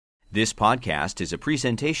This podcast is a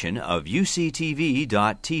presentation of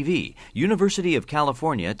UCTV.tv, University of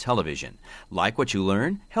California Television. Like what you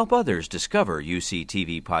learn? Help others discover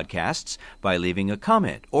UCTV podcasts by leaving a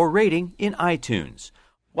comment or rating in iTunes.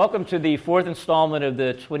 Welcome to the fourth installment of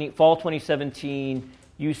the Fall 2017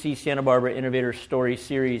 UC Santa Barbara Innovator Story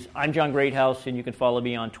Series. I'm John Greathouse, and you can follow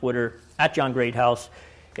me on Twitter at John Greathouse.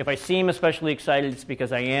 If I seem especially excited, it's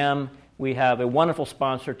because I am. We have a wonderful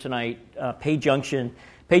sponsor tonight, PayJunction.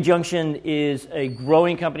 PayJunction is a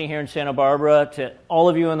growing company here in Santa Barbara. To all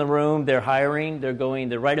of you in the room, they're hiring. They're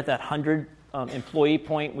right at that 100 employee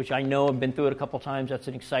point, which I know I've been through it a couple times. That's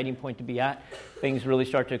an exciting point to be at. Things really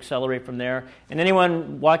start to accelerate from there. And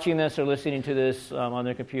anyone watching this or listening to this on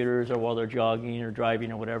their computers or while they're jogging or driving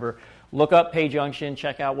or whatever, look up PayJunction,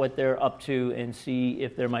 check out what they're up to, and see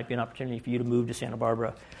if there might be an opportunity for you to move to Santa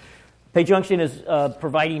Barbara. PayJunction is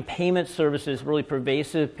providing payment services, really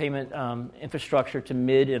pervasive payment infrastructure to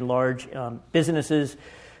mid and large businesses.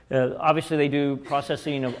 Obviously, they do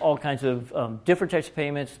processing of all kinds of different types of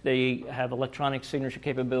payments. They have electronic signature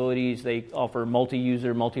capabilities. They offer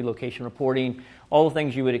multi-user, multi-location reporting, all the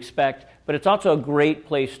things you would expect. But it's also a great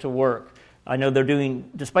place to work. I know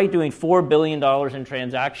despite doing $4 billion in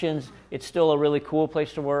transactions, it's still a really cool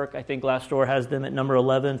place to work. I think Glassdoor has them at number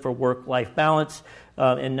 11 for work-life balance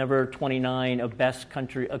and number 29 of best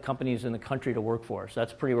companies in the country to work for. So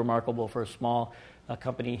that's pretty remarkable for a small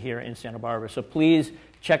company here in Santa Barbara. So please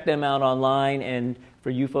check them out online, and for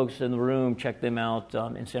you folks in the room, check them out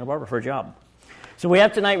in Santa Barbara for a job. So we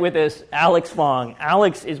have tonight with us Alex Fong.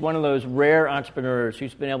 Alex is one of those rare entrepreneurs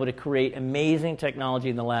who's been able to create amazing technology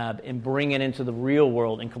in the lab and bring it into the real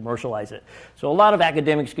world and commercialize it. So a lot of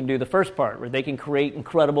academics can do the first part, where they can create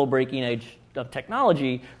incredible breaking edge of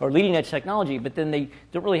technology or leading edge technology, but then they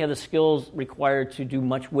don't really have the skills required to do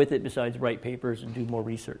much with it besides write papers and do more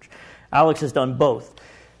research. Alex has done both.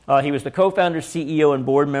 He was the co-founder, CEO, and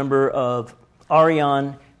board member of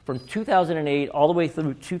Aurrion from 2008 all the way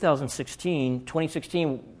through 2016,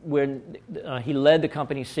 when he led the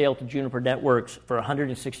company's sale to Juniper Networks for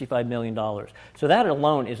 $165 million. So that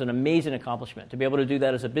alone is an amazing accomplishment. To be able to do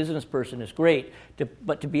that as a business person is great,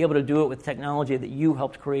 but to be able to do it with technology that you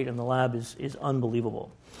helped create in the lab is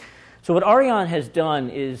unbelievable. So what Aurrion has done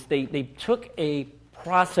is they took a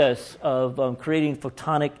process of creating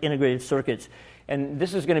photonic integrated circuits. And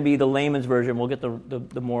this is going to be the layman's version. We'll get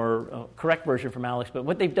the more correct version from Alex. But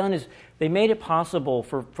what they've done is they made it possible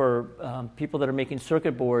for people that are making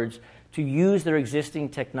circuit boards to use their existing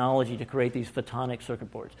technology to create these photonic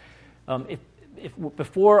circuit boards. If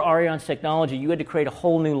before Aurrion's technology, you had to create a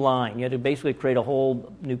whole new line. You had to basically create a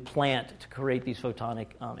whole new plant to create these photonic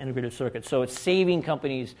integrated circuits. So it's saving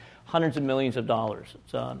companies hundreds of millions of dollars.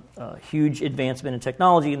 It's a huge advancement in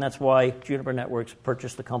technology, and that's why Juniper Networks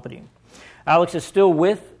purchased the company. Alex is still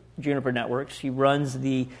with Juniper Networks. He runs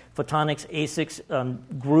the Photonics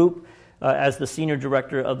ASICs group as the senior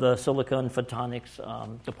director of the Silicon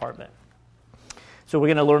Photonics department. So we're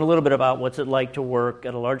going to learn a little bit about what's it like to work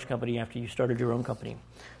at a large company after you started your own company.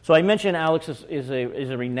 So I mentioned Alex is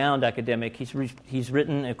a renowned academic. He's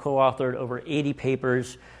written and co-authored over 80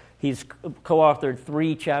 papers. He's co-authored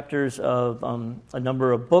 3 chapters of a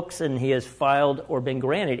number of books, and he has filed or been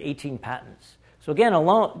granted 18 patents. So again,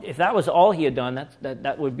 alone, if that was all he had done,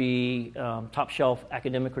 that would be top-shelf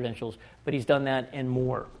academic credentials, but he's done that and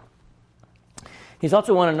more. He's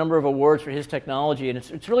also won a number of awards for his technology, and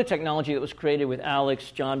it's really technology that was created with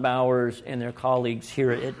Alex, John Bowers, and their colleagues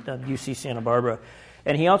here at UC Santa Barbara.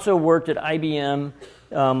 And he also worked at IBM,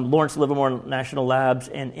 Lawrence Livermore National Labs,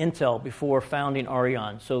 and Intel before founding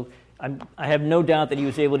Aurrion. So I have no doubt that he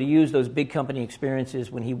was able to use those big company experiences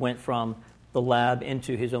when he went from the lab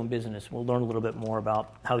into his own business. We'll learn a little bit more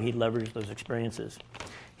about how he leveraged those experiences.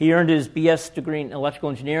 He earned his BS degree in electrical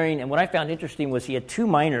engineering, and what I found interesting was he had 2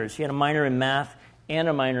 minors. He had a minor in math and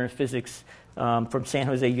a minor in physics from San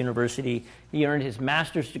Jose University. He earned his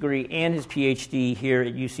master's degree and his PhD here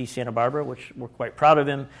at UC Santa Barbara, which we're quite proud of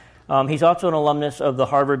him. He's also an alumnus of the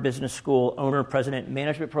Harvard Business School Owner-President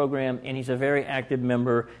Management Program, and he's a very active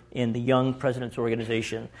member in the Young Presidents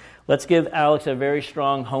Organization. Let's give Alex a very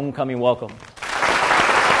strong homecoming welcome. Good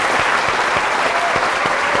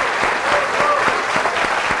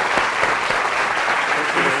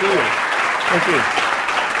to see you. Thank you.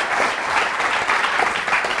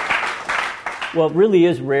 Well, it really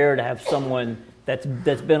is rare to have someone that's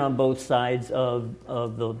been on both sides of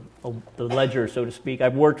the ledger, so to speak.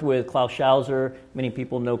 I've worked with Klaus Schauser. Many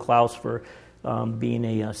people know Klaus for being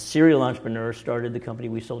a serial entrepreneur. Started the company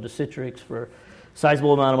we sold to Citrix for a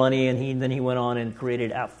sizable amount of money, and then he went on and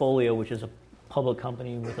created Appfolio, which is a public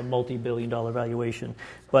company with a multi-billion-dollar valuation.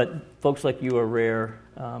 But folks like you are rare.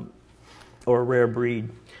 or a rare breed.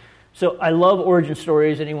 So I love origin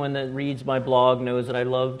stories. Anyone that reads my blog knows that I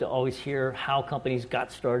love to always hear how companies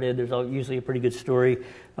got started. There's usually a pretty good story,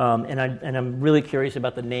 and I'm really curious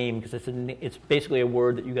about the name because it's basically a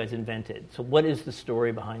word that you guys invented. So what is the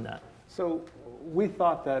story behind that? So we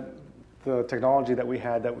thought that the technology that we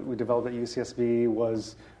had that we developed at UCSB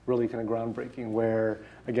was really kind of groundbreaking, where,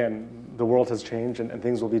 again, the world has changed and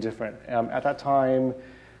things will be different. At that time,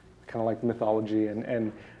 kind of like mythology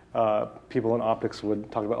and people in optics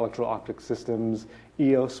would talk about electro-optic systems.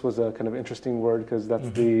 EOS was a kind of interesting word because that's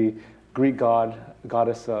the Greek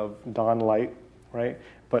goddess of dawn light, right?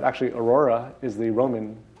 But actually, Aurora is the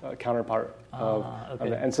Roman counterpart of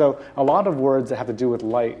that. And so a lot of words that have to do with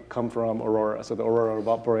light come from Aurora. So the Aurora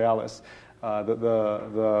Borealis,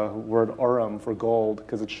 the word aurum for gold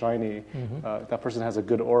because it's shiny. That person has a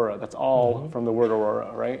good aura. That's all from the word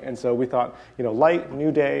Aurora, right? And so we thought, light,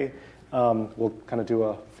 new day. We'll kind of do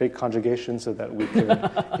a fake conjugation so that we can,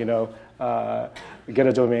 get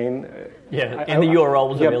a domain. Yeah, and the URL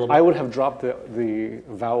was available. I would have dropped the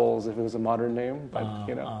vowels if it was a modern name, but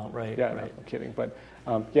right. Yeah, right. No, I'm kidding, but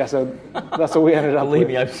so that's what we ended up with. Believe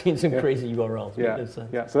me, I've seen some crazy URLs.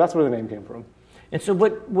 Yeah. So that's where the name came from. And so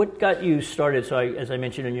what got you started? So as I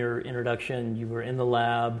mentioned in your introduction, you were in the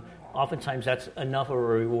lab. Oftentimes that's enough of a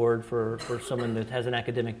reward for someone that has an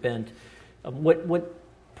academic bent. What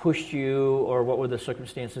pushed you, or what were the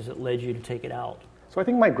circumstances that led you to take it out? So I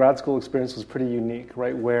think my grad school experience was pretty unique,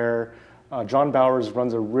 right? Where John Bowers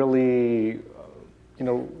runs a really,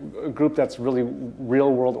 a group that's really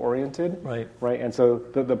real world oriented, right? And so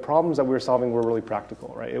the problems that we were solving were really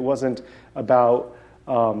practical, right? It wasn't about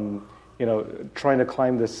trying to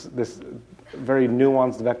climb this very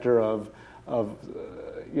nuanced vector of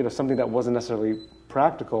something that wasn't necessarily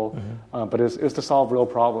practical, but it was to solve real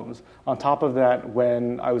problems. On top of that,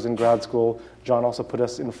 when I was in grad school, John also put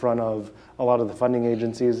us in front of a lot of the funding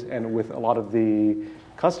agencies and with a lot of the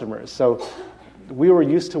customers. So we were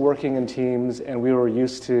used to working in teams and we were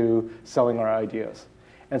used to selling our ideas.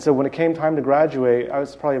 And so when it came time to graduate, I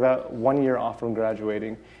was probably about 1 year off from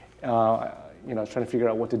graduating. I was trying to figure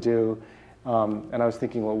out what to do. And I was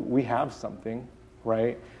thinking, well, we have something,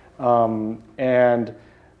 right?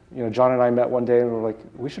 John and I met one day and we were like,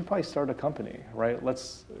 we should probably start a company, right?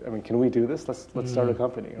 Can we do this? Let's start a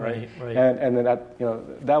company, right? Right. And then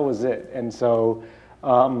that was it. And so,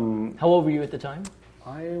 how old were you at the time?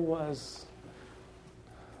 I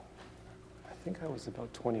think I was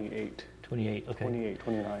about 28. 28, okay. 28,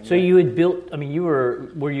 29. So you had built,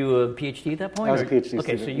 were you a PhD at that point? I was a PhD student.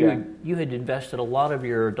 Okay, so you had invested a lot of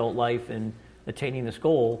your adult life in attaining this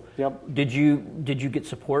goal. Yep. Did you get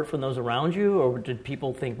support from those around you, or did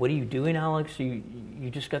people think, what are you doing, Alex? You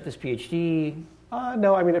just got this PhD?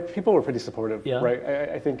 No, people were pretty supportive, yeah. Right?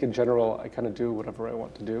 I think in general, I kind of do whatever I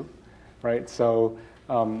want to do, right? So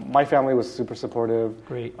my family was super supportive.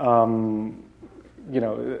 Great. My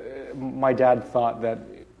dad thought that,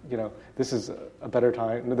 this is a better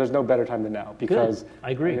time. There's no better time than now because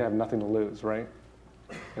I agree. I have nothing to lose, right?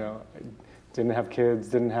 Didn't have kids,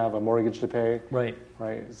 didn't have a mortgage to pay. Right.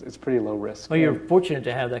 It's pretty low risk. Well, you're fortunate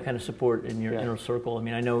to have that kind of support in your inner circle.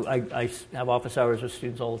 I know I have office hours with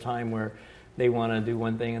students all the time where they want to do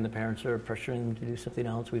one thing and the parents are pressuring them to do something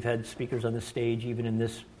else. We've had speakers on this stage, even in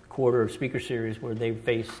this quarter of speaker series, where they've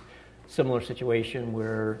faced similar situation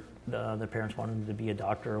where the parents wanted them to be a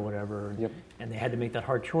doctor or whatever, and they had to make that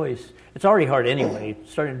hard choice. It's already hard anyway.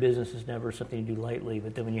 Starting a business is never something you do lightly,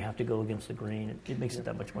 but then when you have to go against the grain, it makes it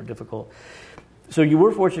that much more difficult. So you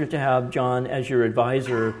were fortunate to have John as your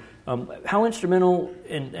advisor. How instrumental,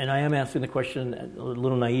 and I am asking the question a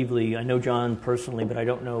little naively, I know John personally, but I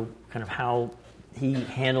don't know kind of how he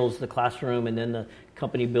handles the classroom and then the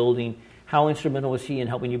company building. How instrumental was he in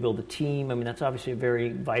helping you build a team? That's obviously a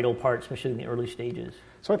very vital part, especially in the early stages.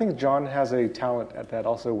 So I think John has a talent at that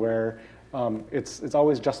also where it's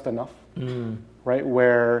always just enough, right?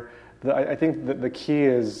 Where I think the key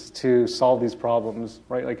is to solve these problems,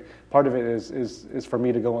 right? Like part of it is for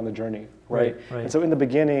me to go on the journey, right? And so in the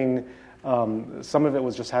beginning, some of it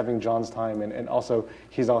was just having John's time, and also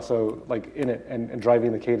he's also like in it and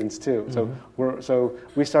driving the cadence too. So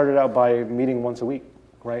we started out by meeting once a week.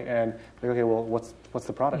 Right, and like, okay, well, what's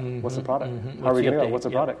the product? What's the product? How are we going to go? What's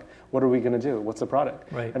the product? What are we going to do? What's the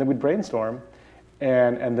product? Right. And then we'd brainstorm,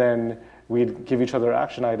 and then we'd give each other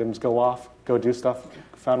action items, go off, go do stuff,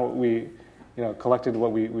 found what we, collected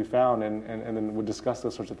what we found, and then would discuss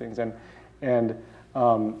those sorts of things. And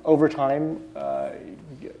over time,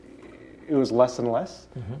 it was less and less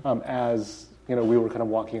as we were kind of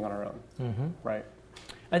walking on our own, right?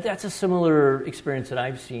 That's a similar experience that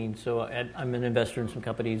I've seen. So I'm an investor in some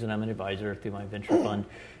companies, and I'm an advisor through my venture fund.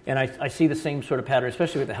 And I see the same sort of pattern,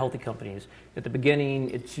 especially with the healthy companies. At the beginning,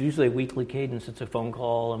 it's usually a weekly cadence. It's a phone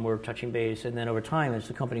call, and we're touching base. And then over time, as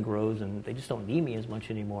the company grows and they just don't need me as much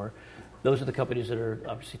anymore, those are the companies that are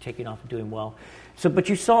obviously taking off and doing well. So, but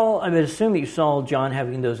you saw, I would assume that you saw John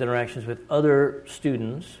having those interactions with other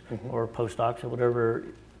students or postdocs or whatever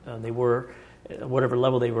they were, whatever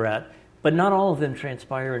level they were at. But not all of them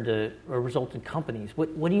transpire into or result in companies.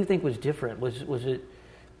 What do you think was different? Was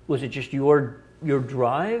it just your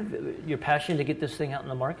drive, your passion to get this thing out in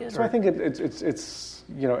the market? So I think it's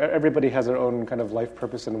everybody has their own kind of life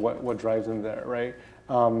purpose and what drives them there, right?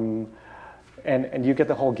 And you get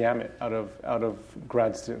the whole gamut out of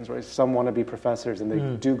grad students, right? Some want to be professors and they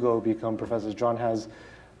do go become professors. John has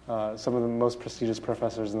some of the most prestigious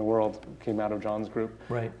professors in the world came out of John's group.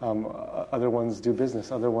 Right. Other ones do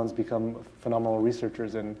business. Other ones become phenomenal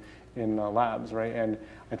researchers in labs, right? And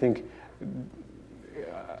I think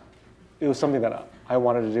it was something that I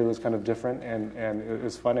wanted to do. It was kind of different, and it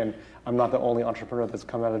was fun. And I'm not the only entrepreneur that's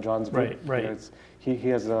come out of John's group. Right. He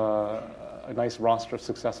has a nice roster of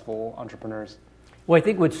successful entrepreneurs. Well, I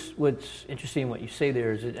think what's interesting what you say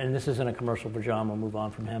there is, and this isn't a commercial for John. We'll move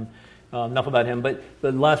on from him. Enough about him. But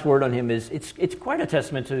the last word on him is it's quite a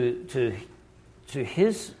testament to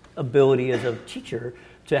his ability as a teacher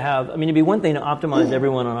to have. I mean, it'd be one thing to optimize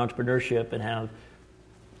everyone on entrepreneurship and have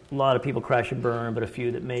a lot of people crash and burn, but a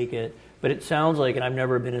few that make it. But it sounds like, and I've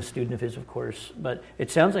never been a student of his, of course, but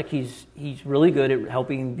it sounds like he's really good at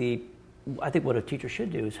helping I think what a teacher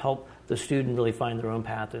should do is help the student really find their own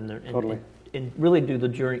path and and really do the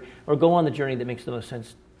journey or go on the journey that makes the most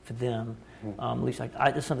sense for them. At least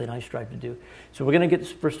that's something I strive to do. So we're going to get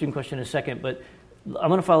this first student question in a second, but I'm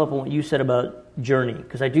going to follow up on what you said about journey,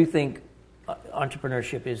 because I do think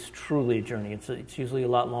entrepreneurship is truly a journey. It's usually a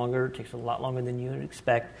lot longer. It takes a lot longer than you would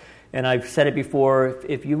expect. And I've said it before,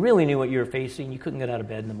 if you really knew what you were facing, you couldn't get out of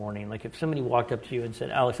bed in the morning. Like if somebody walked up to you and said,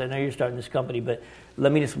 Alex, I know you're starting this company, but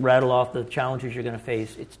let me just rattle off the challenges you're going to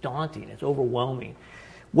face. It's daunting. It's overwhelming.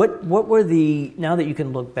 What were now that you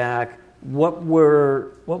can look back, what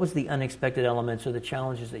was the unexpected elements or the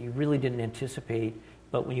challenges that you really didn't anticipate,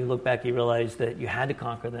 but when you look back, you realize that you had to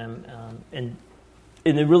conquer them, and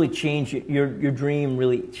it really changed, your dream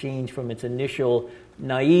really changed from its initial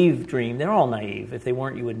naive dream, they're all naive, if they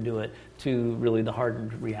weren't you wouldn't do it, to really the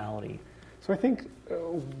hardened reality. So I think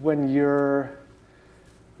when you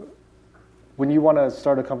want to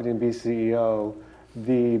start a company and be CEO,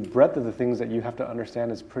 the breadth of the things that you have to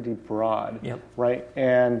understand is pretty broad, right?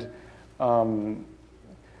 And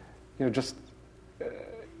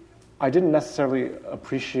I didn't necessarily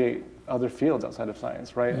appreciate other fields outside of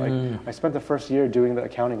science, right? Like I spent the first year doing the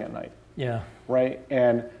accounting at night. Yeah. Right?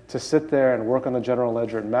 And to sit there and work on the general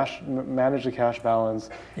ledger and manage the cash balance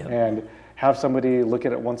and have somebody look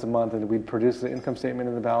at it once a month and we'd produce the income statement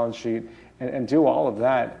and the balance sheet and do all of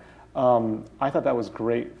that, I thought that was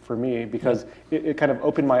great for me because it kind of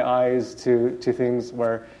opened my eyes to things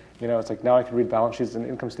where, it's like now I can read balance sheets and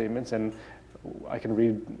income statements and I can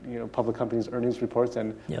read, public companies' earnings reports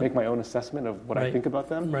and make my own assessment of what I think about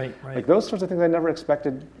them. Right. Like those sorts of things I never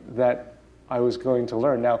expected that I was going to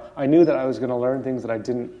learn. Now, I knew that I was going to learn things that I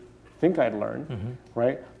didn't think I'd learn,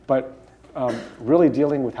 right? But really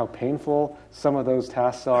dealing with how painful some of those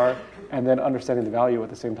tasks are and then understanding the value at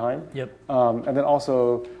the same time. And then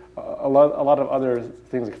also a lot of other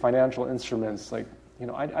things like financial instruments, like,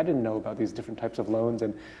 I didn't know about these different types of loans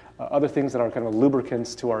and other things that are kind of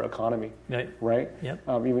lubricants to our economy, right?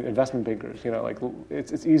 Even investment bankers,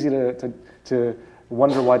 it's easy to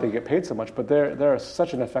wonder why they get paid so much, but they're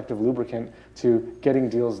such an effective lubricant to getting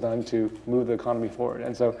deals done to move the economy forward.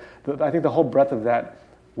 And so I think the whole breadth of that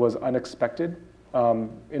was unexpected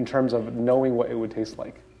in terms of knowing what it would taste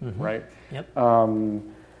like, right?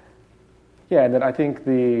 And then I think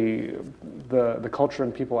the culture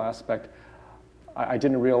and people aspect, I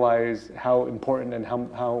didn't realize how important and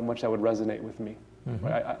how much that would resonate with me.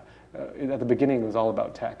 Right? At the beginning, it was all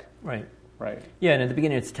about tech. Right. Yeah, and at the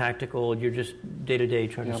beginning it's tactical. You're just day to day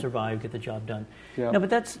trying to survive, get the job done. No, but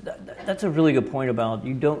that's a really good point about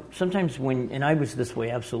you don't sometimes and I was this way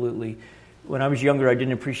absolutely. When I was younger, I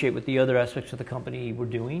didn't appreciate what the other aspects of the company were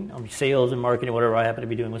doing. Sales and marketing, whatever I happened to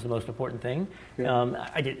be doing, was the most important thing.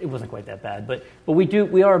 It wasn't quite that bad, but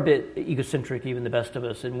we are a bit egocentric, even the best of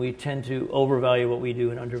us, and we tend to overvalue what we do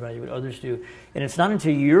and undervalue what others do. And it's not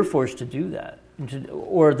until you're forced to do that,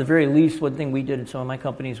 or at the very least, one thing we did in some of my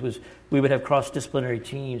companies was we would have cross-disciplinary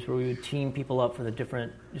teams where we would team people up from the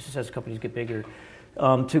different, just as companies get bigger,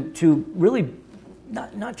 to really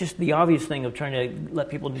not just the obvious thing of trying to let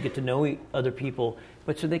people get to know other people,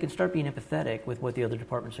 but so they can start being empathetic with what the other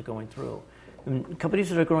departments are going through. And companies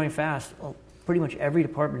that are growing fast, well, pretty much every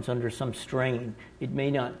department's under some strain. It may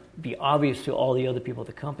not be obvious to all the other people at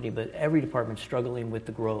the company, but every department's struggling with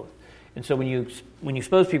the growth. And so when you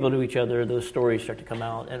expose people to each other, those stories start to come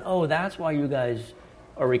out. And, oh, that's why you guys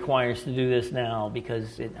are requiring us to do this now,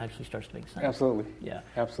 because it actually starts to make sense. Absolutely. Yeah.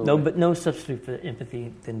 Absolutely. No, but no substitute for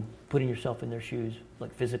empathy than putting yourself in their shoes,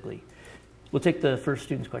 like physically. We'll take the first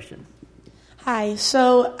student's question. Hi.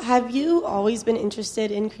 So have you always been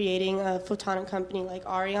interested in creating a photonic company like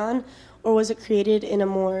Aurion, or was it created in a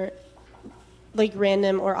more like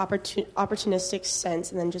random or opportunistic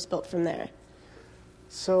sense and then just built from there?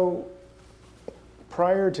 So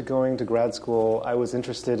prior to going to grad school, I was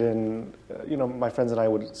interested in, my friends and I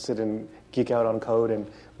would sit and geek out on code, and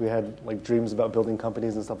we had like dreams about building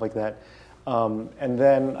companies and stuff like that. And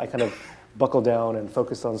then I kind of buckled down and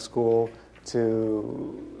focused on school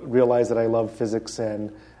to realize that I loved physics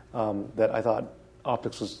and that I thought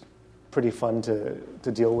optics was pretty fun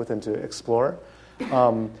to deal with and to explore.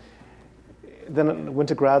 Then I went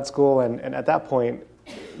to grad school, and at that point,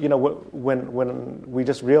 when we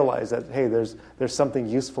just realized that, hey, there's something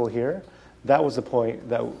useful here, that was the point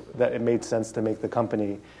that it made sense to make the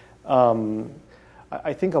company.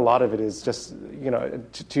 I think a lot of it is just,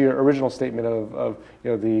 to your original statement of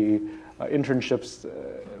the internships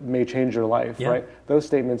may change your life, yeah. right? Those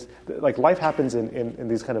statements, like life happens in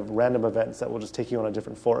these kind of random events that will just take you on a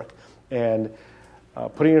different fork. And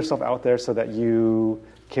putting yourself out there so that you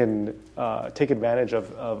can take advantage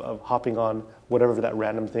of hopping on whatever that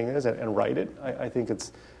random thing is and write it, I think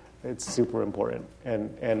it's super important.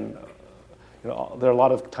 And there are a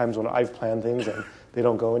lot of times when I've planned things and they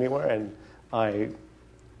don't go anywhere, and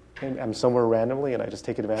I'm somewhere randomly and I just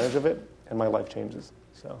take advantage of it, and my life changes.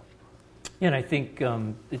 So. Yeah, and I think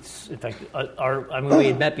it's, in fact, we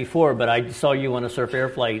had met before, but I saw you on a Surf Air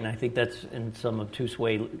flight, and I think that's in some obtuse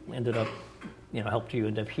way ended up, helped you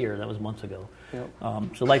end up here. That was months ago. Yep.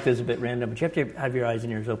 So life is a bit random, but you have to have your eyes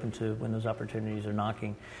and ears open to when those opportunities are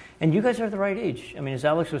knocking. And you guys are at the right age. I mean, as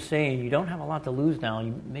Alex was saying, you don't have a lot to lose now.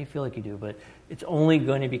 You may feel like you do, but it's only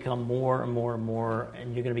going to become more and more and more,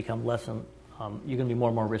 and you're going to become less, you're going to be more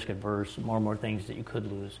and more risk adverse, more and more things that you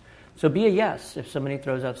could lose. So be a yes. If somebody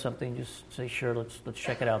throws out something, just say, sure, let's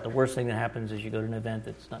check it out. The worst thing that happens is you go to an event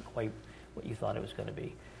that's not quite what you thought it was going to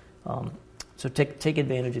be. So take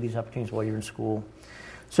advantage of these opportunities while you're in school.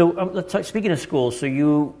 So let's talk, speaking of school, so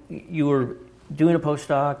you were doing a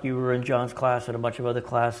postdoc, you were in John's class and a bunch of other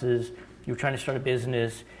classes, you were trying to start a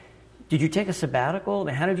business. Did you take a sabbatical?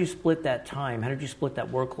 And how did you split that time? How did you split that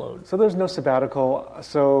workload? So there's no sabbatical.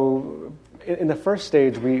 So in the first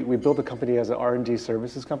stage, we built a company as an R&D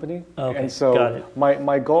services company. Okay, and so got it.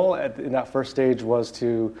 My goal in that first stage was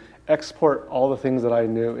to export all the things that I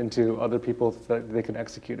knew into other people so that they can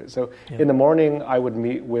execute it. So in the morning, I would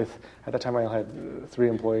meet with, at the time I had 3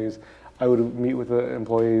 employees, I would meet with the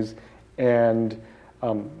employees and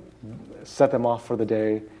set them off for the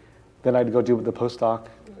day. Then I'd go do the postdoc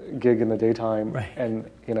gig in the daytime. Right. And,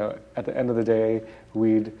 at the end of the day,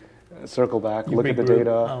 we'd circle back, look at the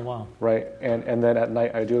data. Oh, wow. Right. And then at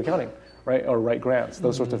night, I do accounting, right? Or write grants,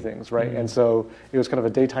 those sorts of things, right? And so it was kind of a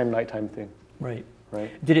daytime, nighttime thing. Right.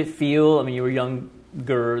 Right. Did it feel, I mean, you were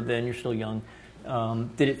younger then, you're still young.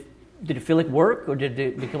 Did it feel like work, or did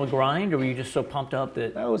it become a grind, or were you just so pumped up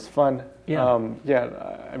that... That was fun. Yeah.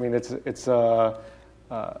 I mean, it's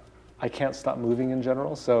I can't stop moving in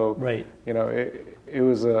general, so right. It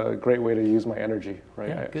was a great way to use my energy, right?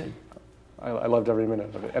 Yeah, good. I loved every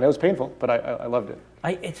minute of it, and it was painful, but I loved it.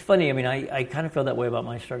 It's funny. I mean, I kind of feel that way about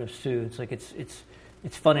my startups too. It's like it's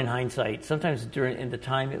fun in hindsight. Sometimes in the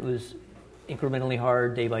time it was incrementally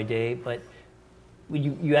hard day by day, but when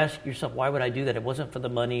you ask yourself, why would I do that? It wasn't for the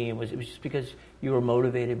money. It was just because you were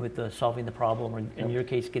motivated with solving the problem, or in your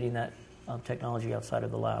case, getting that technology outside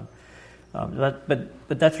of the lab. But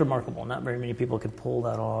that's remarkable. Not very many people can pull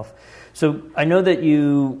that off. So I know that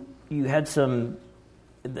you had some.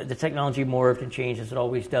 The technology morphed and changed as it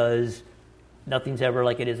always does. Nothing's ever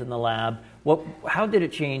like it is in the lab. How did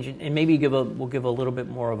it change? And maybe we'll give a little bit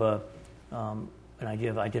more of an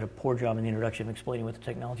idea of, I did a poor job in the introduction of explaining what the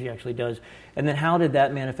technology actually does. And then how did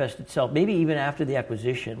that manifest itself? Maybe even after the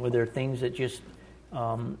acquisition, were there things that just,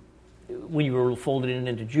 when you were folded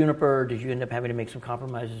into Juniper, did you end up having to make some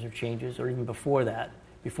compromises or changes? Or even before that,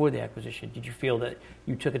 before the acquisition, did you feel that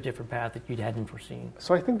you took a different path that you hadn't foreseen?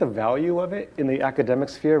 So I think the value of it in the academic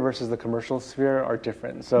sphere versus the commercial sphere are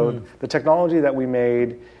different. So the technology that we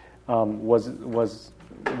made was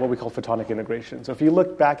what we call photonic integration. So if you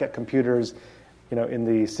look back at computers in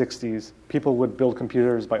the 60s, people would build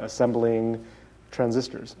computers by assembling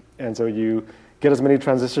transistors. And so you get as many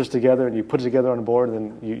transistors together and you put it together on a board,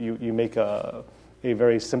 and then you make a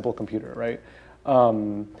very simple computer, right?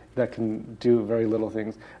 That can do very little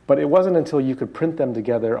things. But it wasn't until you could print them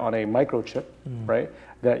together on a microchip, right,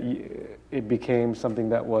 that it became something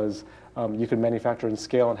that was you could manufacture and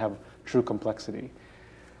scale and have true complexity.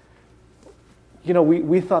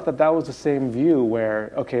 We thought that was the same view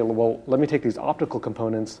where, okay, well, let me take these optical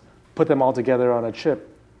components, put them all together on a chip,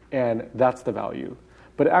 and that's the value.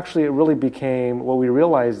 But actually, it really became, well, we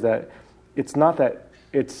realized that it's not that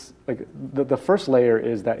it's like the first layer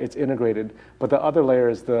is that it's integrated, but the other layer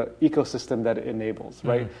is the ecosystem that it enables,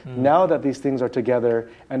 right? Now that these things are together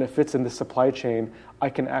and it fits in the supply chain, I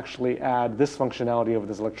can actually add this functionality of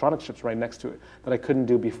these electronic chips right next to it that I couldn't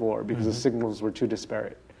do before because the signals were too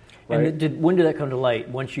disparate. Right? And when did that come to light?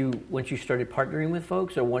 Once you started partnering with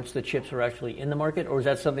folks, or once the chips were actually in the market, or was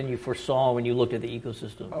that something you foresaw when you looked at the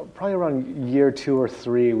ecosystem? Probably around year 2 or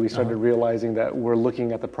 3, we started realizing that we're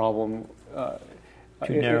looking at the problem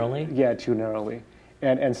too narrowly? Too narrowly.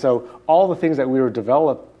 And so all the things that we were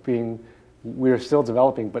developing, we were still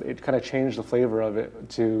developing, but it kind of changed the flavor of it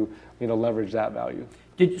to leverage that value.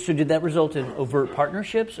 Did that result in overt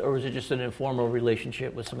partnerships, or was it just an informal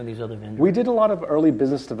relationship with some of these other vendors? We did a lot of early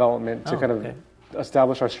business development to kind of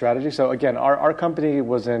establish our strategy. So again, our company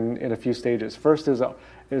was in a few stages. First is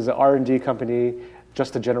an R&D company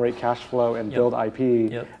just to generate cash flow and build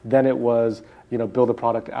IP. Yep. Then it was build a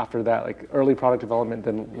product after that, like early product development,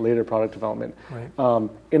 then later product development. Right.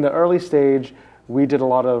 In the early stage, we did a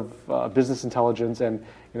lot of business intelligence, and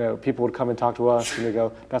people would come and talk to us, and they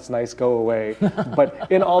go, "That's nice, go away." But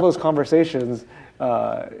in all those conversations,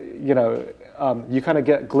 you kind of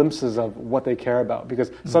get glimpses of what they care about,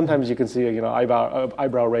 because sometimes you can see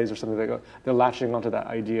eyebrow raise or something. They're latching onto that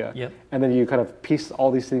idea, and then you kind of piece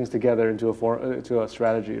all these things together into a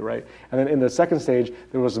strategy, right? And then in the second stage,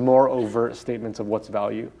 there was more overt statements of what's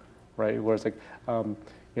value, right? Where it's like,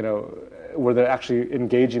 where they're actually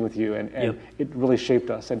engaging with you, and it really shaped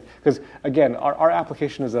us. And because again, our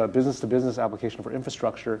application is a business-to-business application for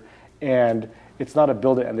infrastructure, and it's not a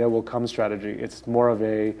build it and they will come strategy. It's more of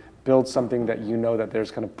a build something that that there's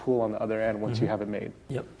kind of pool on the other end once you have it made.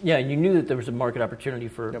 Yep. Yeah, and you knew that there was a market opportunity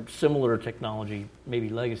for similar technology, maybe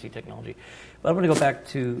legacy technology. But I want to go back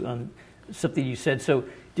to something you said. So,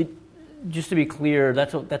 just to be clear,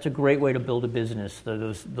 that's a great way to build a business.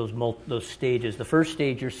 Those stages. The first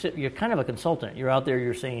stage, you're kind of a consultant. You're out there.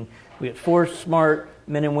 You're saying, we have 4 smart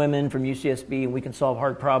men and women from UCSB, and we can solve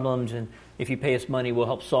hard problems. And if you pay us money, we'll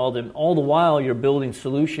help solve them. All the while, you're building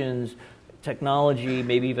solutions, technology,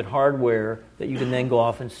 maybe even hardware that you can then go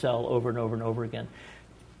off and sell over and over and over again.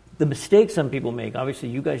 The mistake some people make, obviously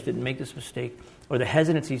you guys didn't make this mistake, or the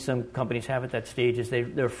hesitancy some companies have at that stage is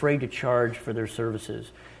they're afraid to charge for their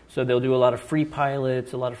services. So they'll do a lot of free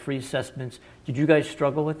pilots, a lot of free assessments. Did you guys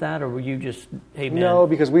struggle with that, or were you just, hey man? No,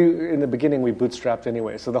 because in the beginning we bootstrapped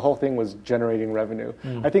anyway, so the whole thing was generating revenue.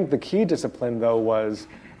 I think the key discipline though was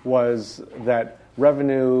that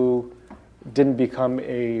revenue didn't become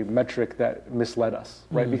a metric that misled us,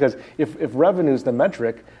 right? Because if revenue is the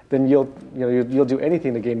metric, then you'll do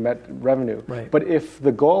anything to gain revenue. Right. But if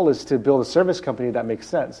the goal is to build a service company, that makes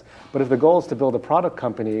sense. But if the goal is to build a product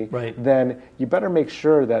company, then you better make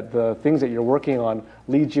sure that the things that you're working on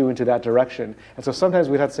lead you into that direction. And so sometimes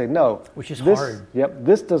we'd have to say no. Which is hard. Yep.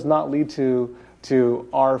 This does not lead to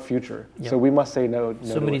our future. So we must say no.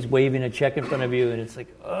 Somebody's waving a check in front of you, and it's like,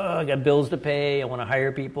 oh, I got bills to pay. I want to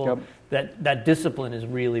hire people. That discipline is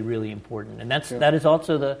really, really important, and that is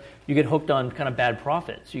also you get hooked on kind of bad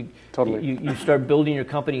profits. You start building your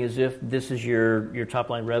company as if this is your top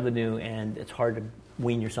line revenue, and it's hard to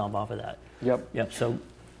wean yourself off of that. Yep. So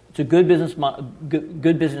it's a good business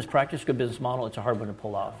good business practice, good business model. It's a hard one to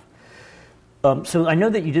pull off. So I know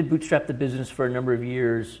that you did bootstrap the business for a number of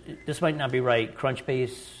years. This might not be right.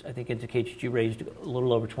 Crunchbase, I think, indicates that you raised a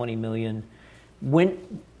little over $20 million.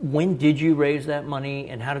 When did you raise that money,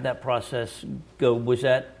 and how did that process go?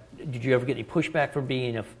 Did you ever get any pushback from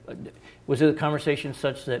was it a conversation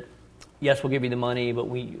such that, yes, we'll give you the money, but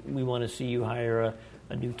we want to see you hire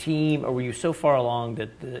a new team, or were you so far along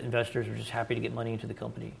that the investors were just happy to get money into the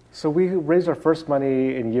company? So we raised our first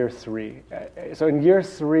money in year 3. So in year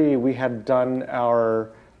 3, we had done our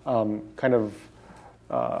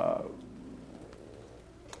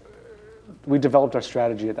we developed our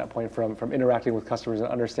strategy at that point from interacting with customers and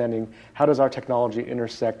understanding how does our technology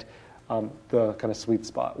intersect the kind of sweet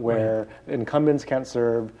spot where incumbents can't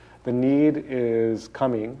serve, the need is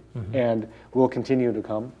coming, and will continue to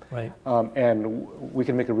come. Right. And we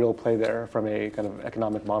can make a real play there from a kind of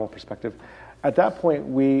economic model perspective. At that point,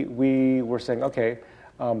 we were saying, okay,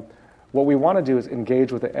 what we want to do is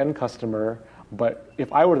engage with the end customer, but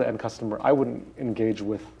if I were the end customer, I wouldn't engage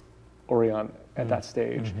with Orion at that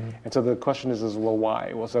stage. And so the question is, well,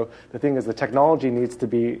 why? Well, so the thing is, the technology needs to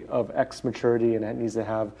be of X maturity, and it needs to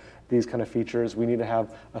have these kind of features. We need to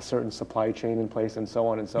have a certain supply chain in place, and so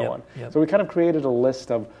on and so on. Yep. So we kind of created a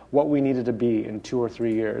list of what we needed to be in 2 or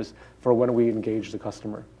 3 years for when we engaged the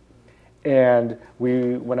customer. And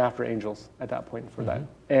we went after angels at that point for that.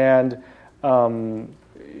 And,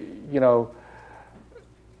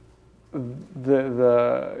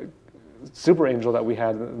 the super angel that we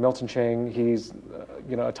had, Milton Chang, he's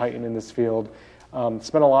a titan in this field.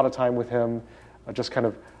 Spent a lot of time with him, just kind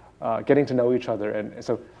of getting to know each other, and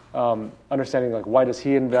so understanding like, why does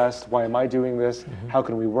he invest? Why am I doing this? How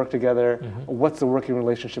can we work together? What's the working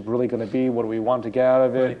relationship really going to be? What do we want to get out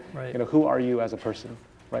of it? Right. Who are you as a person?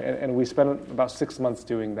 Right, and we spent about 6 months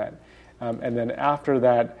doing that, and then after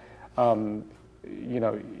that,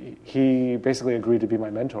 he basically agreed to be my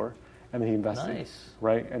mentor, and then he invested. Nice.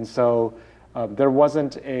 Right, and so there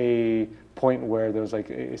wasn't a point where there was like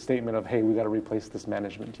a statement of, hey, we got to replace this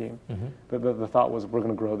management team. The thought was, we're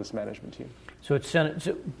going to grow this management team. So it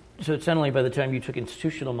sounded like by the time you took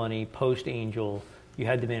institutional money post Angel, you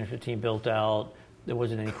had the management team built out. There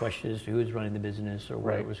wasn't any question as to who was running the business or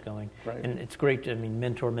where it was going. Right. And it's great to,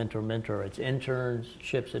 mentor. It's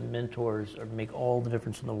internships and mentors make all the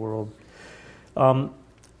difference in the world.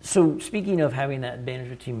 So speaking of having that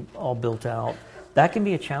management team all built out, that can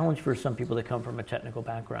be a challenge for some people that come from a technical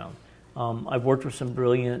background. I've worked with some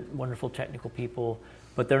brilliant, wonderful technical people,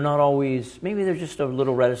 but they're not always, maybe they're just a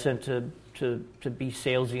little reticent to be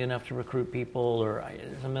salesy enough to recruit people, or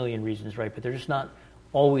there's a million reasons, right? But they're just not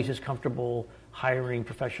always as comfortable hiring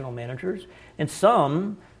professional managers. And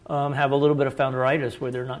some have a little bit of founderitis where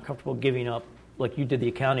they're not comfortable giving up, like you did the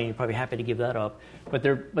accounting, you're probably happy to give that up.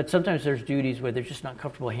 But sometimes there's duties where they're just not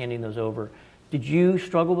comfortable handing those over. Did you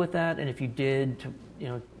struggle with that? And if you did,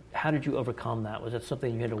 how did you overcome that? Was that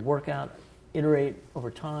something you had to work out, iterate over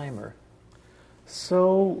time, or?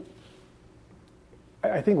 So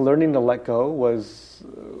I think learning to let go was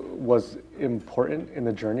important in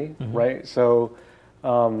the journey, right? So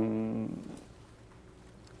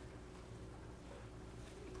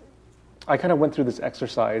I kind of went through this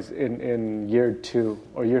exercise in year 2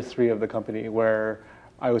 or year 3 of the company, where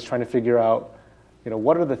I was trying to figure out,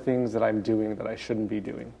 what are the things that I'm doing that I shouldn't be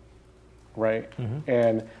doing, right?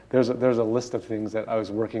 And there's a list of things that I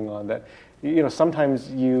was working on that,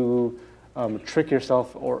 sometimes you trick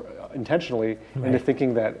yourself or intentionally into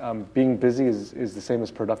thinking that being busy is the same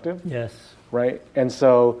as productive. Yes. Right? And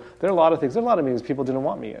so there are a lot of things. There are a lot of meetings people didn't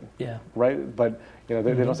want me in. Yeah. Right? But they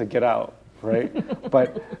don't say get out. Right?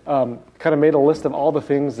 But kind of made a list of all the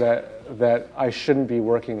things that I shouldn't be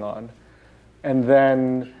working on. And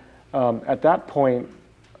then at that point,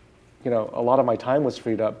 a lot of my time was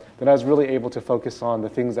freed up. Then I was really able to focus on the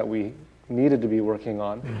things that we needed to be working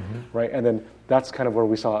on. Right? And then that's kind of where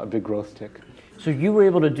we saw a big growth tick. So you were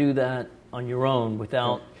able to do that on your own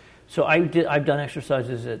without... So I've done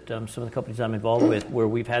exercises at some of the companies I'm involved with where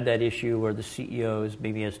we've had that issue where the CEOs,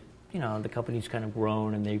 maybe as the company's kind of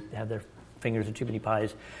grown and they have their fingers in too many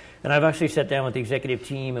pies. And I've actually sat down with the executive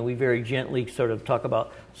team and we very gently sort of talk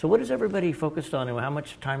about, so what is everybody focused on and how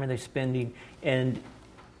much time are they spending? And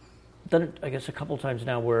done it, I guess, a couple times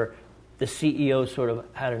now where the CEO sort of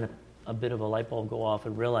had a bit of a light bulb go off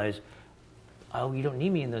and realize, oh, you don't need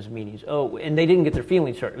me in those meetings. Oh, and they didn't get their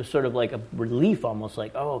feelings hurt. It was sort of like a relief, almost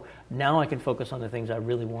like, oh, now I can focus on the things I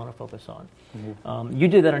really want to focus on. You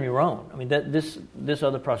did that on your own. This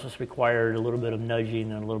other process required a little bit of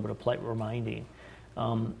nudging and a little bit of polite reminding.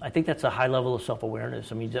 I think that's a high level of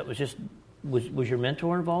self-awareness. That was just, was your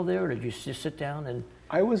mentor involved there, or did you just sit down and...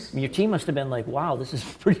 your team must have been like, wow, this is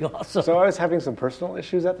pretty awesome. So I was having some personal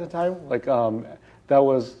issues at the time.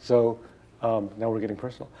 Now we're getting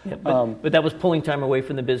personal. Yeah, but that was pulling time away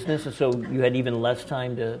from the business, and so you had even less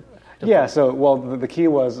time to the key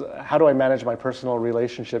was, how do I manage my personal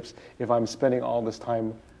relationships if I'm spending all this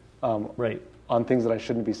time on things that I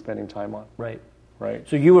shouldn't be spending time on? Right.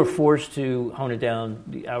 So you were forced to hone it down,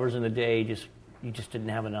 the hours in the day, you just didn't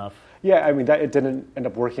have enough. Yeah, it didn't end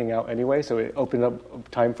up working out anyway, so it opened up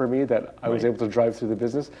time for me that I was able to drive through the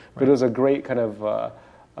business. But it was a great kind of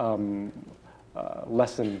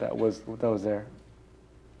lesson that was there.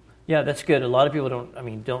 Yeah, that's good. A lot of people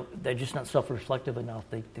they're just not self-reflective enough.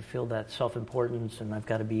 They feel that self-importance, and I've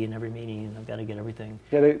got to be in every meeting, and I've got to get everything.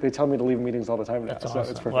 Yeah, they tell me to leave meetings all the time now. That's so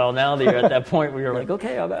awesome. it's perfect. Well, now that you're at that point where you're like,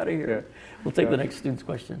 okay, I'm out of here. Yeah. We'll take the next student's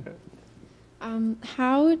question.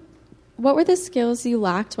 What were the skills you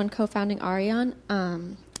lacked when co-founding Arion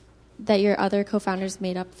that your other co-founders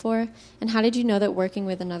made up for? And how did you know that working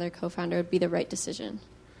with another co-founder would be the right decision?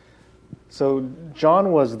 So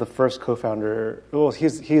John was the first co-founder. Well,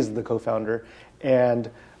 he's the co-founder, and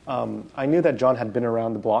I knew that John had been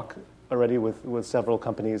around the block already with several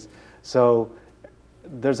companies. So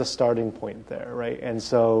there's a starting point there, right? And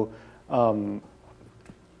so,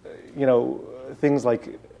 things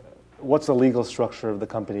like what's the legal structure of the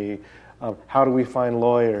company? How do we find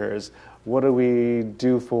lawyers? What do we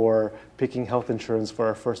do for picking health insurance for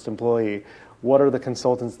our first employee? What are the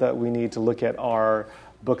consultants that we need to look at our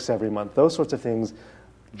books every month? Those sorts of things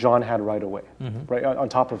John had right away, right on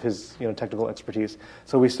top of his technical expertise.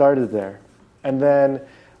 So we started there. And then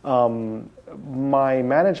my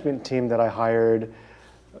management team that I hired,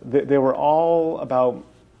 they were all about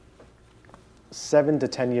 7 to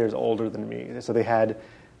 10 years older than me. So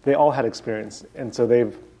they all had experience. And so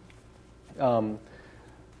they've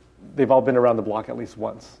all been around the block at least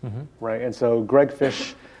once, right? And so Greg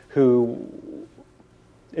Fish, who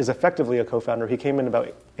is effectively a co-founder, he came in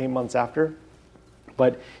about 8 months after,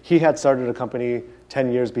 but he had started a company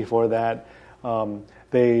 10 years before that.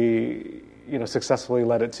 They successfully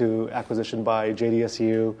led it to acquisition by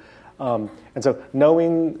JDSU. And so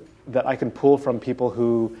knowing that I can pull from people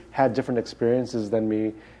who had different experiences than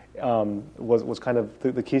me was kind of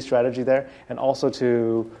the key strategy there. And also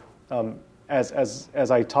to,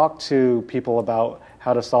 as I talked to people about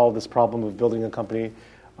how to solve this problem of building a company,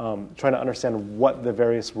 trying to understand what the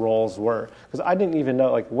various roles were. Because I didn't even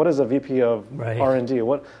know, what is a VP of R&D? I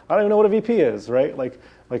don't even know what a VP is, right? Like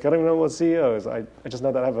I don't even know what CEO is. I just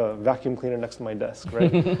know that I have a vacuum cleaner next to my desk,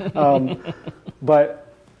 right? But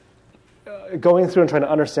going through and trying to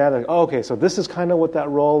understand, okay, so this is kind of what that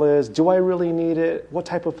role is. Do I really need it? What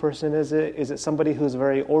type of person is it? Is it somebody who's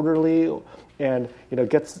very orderly and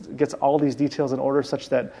gets all these details in order such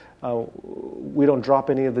that we don't drop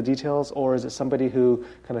any of the details, or is it somebody who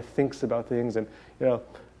kind of thinks about things? And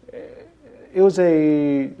it was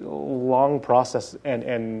a long process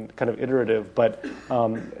and kind of iterative, but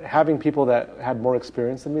having people that had more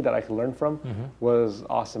experience than me that I could learn from was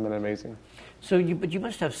awesome and amazing. So, but you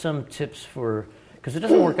must have some tips because it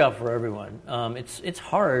doesn't work out for everyone. It's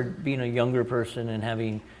hard being a younger person and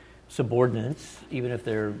having subordinates, even if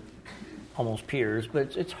they're almost peers,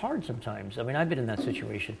 but it's hard sometimes. I mean, I've been in that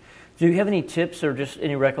situation. Do you have any tips or just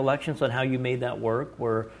any recollections on how you made that work,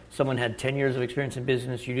 where someone had 10 years of experience in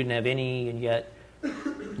business, you didn't have any, and yet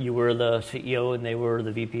you were the CEO and they were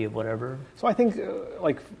the VP of whatever? So I think,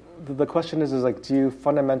 the question is do you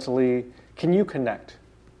fundamentally, can you connect?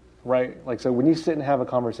 Right? So when you sit and have a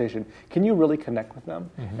conversation, can you really connect with them?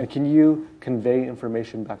 And can you convey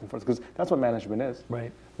information back and forth? Because that's what management is.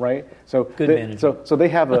 Right? So good management. So they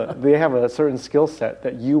have a certain skill set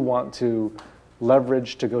that you want to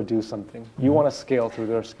leverage to go do something. You want to scale through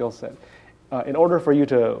their skill set. In order for you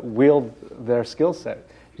to wield their skill set,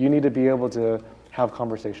 you need to be able to have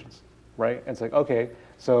conversations, right? And it's okay,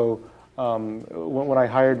 so when I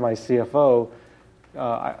hired my CFO,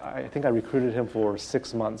 I think I recruited him for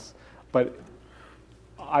 6 months, but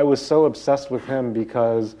I was so obsessed with him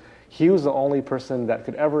because he was the only person that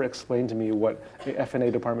could ever explain to me what the F&A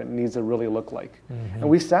department needs to really look like. And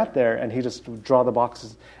we sat there and he just would draw the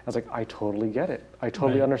boxes. I was like, I totally get it. I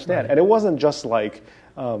totally understand. And it wasn't just I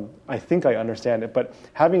think I understand it, but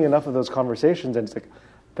having enough of those conversations and it's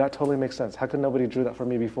that totally makes sense. How come nobody drew that for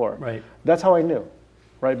me before? Right. That's how I knew,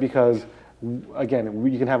 right? Because again,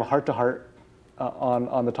 you can have a heart-to-heart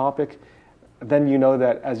on the topic, then you know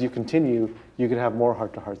that as you continue, you can have more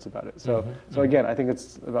heart-to-hearts about it. So, again, I think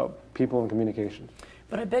it's about people and communication.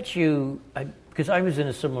 But I bet because I was in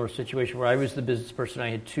a similar situation where I was the business person. I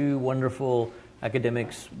had 2 wonderful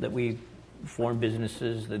academics that we formed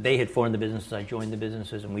businesses, that they had formed the businesses, I joined the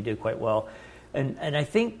businesses, and we did quite well. And I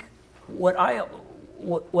think what I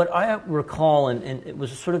recall, and it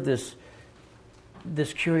was sort of this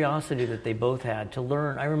curiosity that they both had to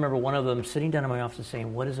learn. I remember one of them sitting down in my office and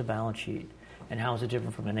saying, what is a balance sheet and how is it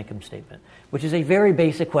different from an income statement? Which is a very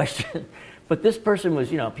basic question. But this person was,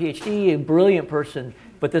 PhD, a brilliant person,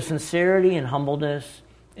 but the sincerity and humbleness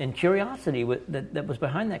and curiosity that was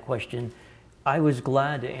behind that question, I was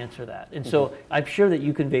glad to answer that. And so I'm sure that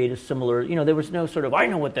you conveyed a similar, there was no sort of, I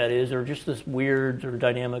know what that is, or just this weird sort of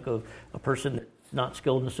dynamic of a person that's not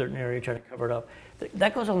skilled in a certain area trying to cover it up.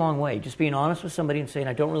 That goes a long way. Just being honest with somebody and saying,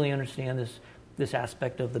 I don't really understand this this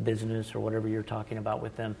aspect of the business or whatever you're talking about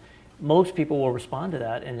with them, most people will respond to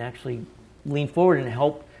that and actually lean forward and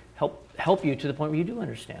help you to the point where you do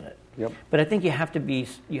understand it. Yep. But I think you have to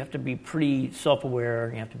be pretty self-aware,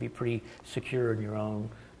 and you have to be pretty secure in your own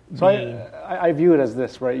So being. I view it as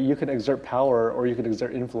this, right? You can exert power or you can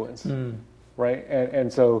exert influence, right?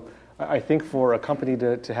 And so I think for a company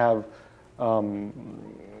to have the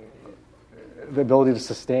ability to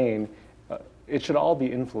sustain, it should all be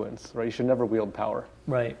influence, right? You should never wield power.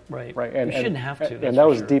 Right. And you shouldn't have to. And that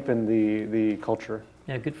was deep in the culture.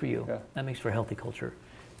 Yeah, good for you. Yeah. That makes for a healthy culture.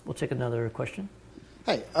 We'll take another question.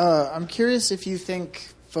 Hi, I'm curious if you think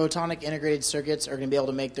photonic integrated circuits are going to be able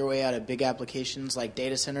to make their way out of big applications like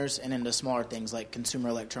data centers and into smaller things like consumer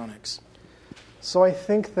electronics. So I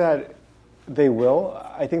think that they will.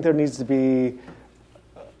 I think there needs to be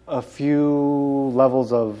a few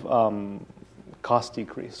levels of cost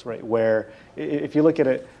decrease, right? Where if you look at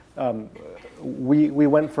it, we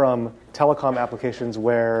went from telecom applications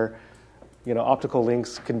where optical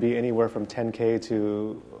links can be anywhere from $10K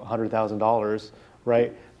to $100,000,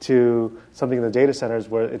 right? To something in the data centers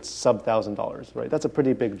where it's sub $1,000, right? That's a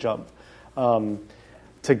pretty big jump.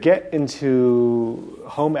 To get into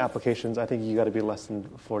home applications, I think you got to be less than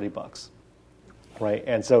 $40, right?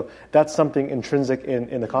 And so that's something intrinsic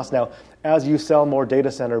in the cost. Now, as you sell more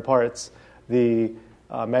data center parts, the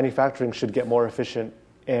manufacturing should get more efficient,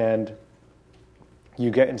 and you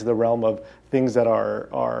get into the realm of things that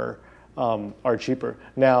are cheaper.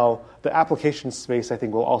 Now, the application space, I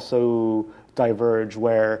think, will also diverge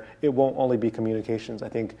where it won't only be communications. I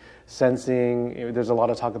think sensing, there's a lot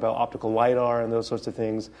of talk about optical LiDAR and those sorts of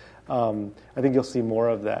things. I think you'll see more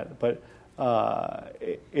of that. But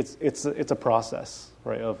it's a process,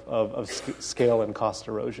 right, of scale and cost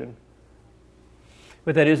erosion.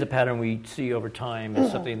 But that is a pattern we see over time.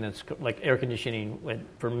 It's something that's like air conditioning.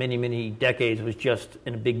 For many, many decades, was just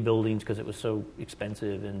in big buildings because it was so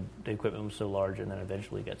expensive and the equipment was so large, and then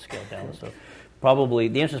eventually got scaled down. So, probably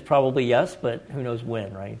the answer is probably yes, but who knows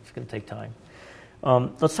when? Right? It's going to take time.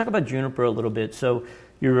 Let's talk about Juniper a little bit. So,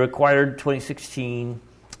 you were acquired 2016.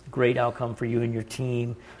 Great outcome for you and your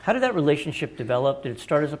team. How did that relationship develop? Did it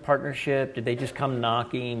start as a partnership? Did they just come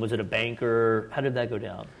knocking? Was it a banker? How did that go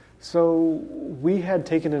down? So we had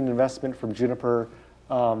taken an investment from Juniper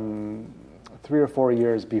 3 or 4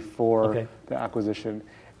 years before the acquisition.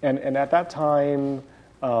 And at that time,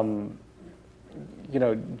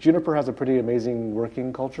 Juniper has a pretty amazing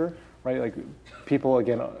working culture, right? Like people,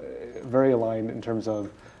 again, very aligned in terms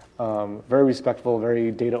of very respectful,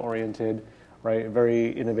 very data-oriented, right?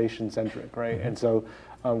 Very innovation-centric, right? Mm-hmm. And so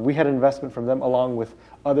we had an investment from them along with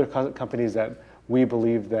other companies that we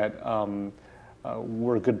believe that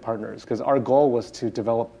we're good partners, because our goal was to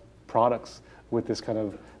develop products with this kind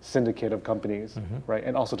of syndicate of companies, right?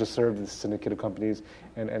 And also to serve this syndicate of companies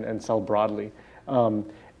and sell broadly.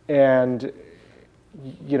 And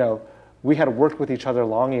we had worked with each other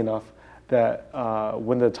long enough that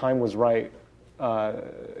when the time was right,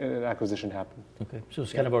 an acquisition happened. Okay, so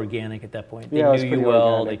it's kind of organic at that point. They knew you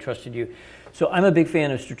well, organic. They trusted you. So I'm a big fan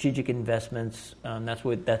of strategic investments. That's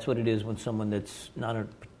what it is when someone that's not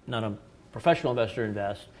a professional investor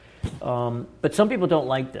invests. But some people don't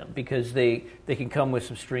like them because they can come with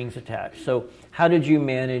some strings attached. So how did you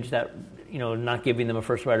manage that, not giving them a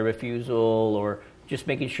first right of refusal, or just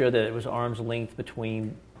making sure that it was arm's length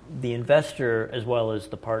between the investor as well as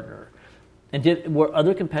the partner? And were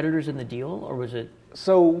other competitors in the deal, or was it?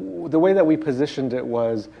 So the way that we positioned it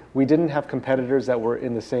was we didn't have competitors that were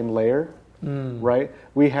in the same layer, right?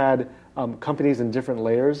 We had companies in different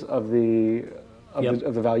layers of the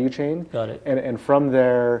value chain. Got it. And from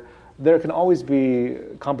there can always be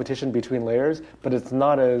competition between layers, but it's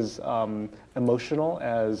not as emotional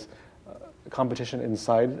as competition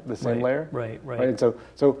inside the same layer. Right. And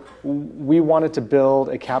so we wanted to build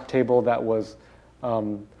a cap table that was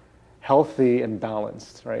healthy and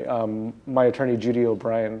balanced, right? My attorney, Judy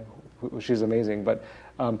O'Brien, she's amazing, but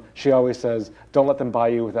she always says, don't let them buy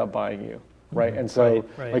you without buying you. Right, and so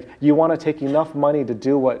like you want to take enough money to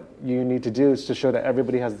do what you need to do to show that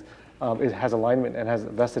everybody has alignment and has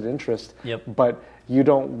vested interest. Yep. But you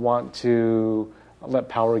don't want to let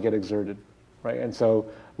power get exerted, right? And so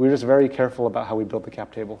we're just very careful about how we build the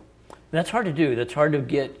cap table. That's hard to do. That's hard to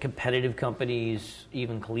get competitive companies,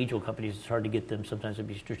 even collegial companies. It's hard to get them sometimes to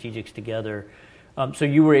be strategics together. So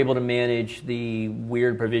you were able to manage the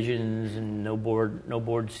weird provisions and no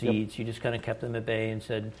board seats. Yep. You just kind of kept them at bay and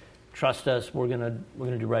said, trust us, we're gonna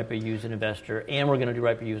do right by you as an investor, and we're gonna do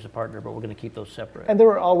right by you as a partner, but we're gonna keep those separate. And there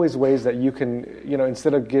are always ways that you can,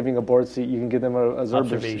 instead of giving a board seat, you can give them a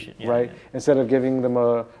observer seat, right? Yeah. Instead of giving them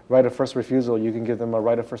a right of first refusal, you can give them a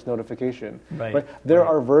right of first notification. Right. There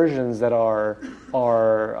are versions that are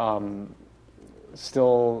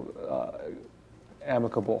still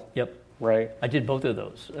amicable. Yep. Right. I did both of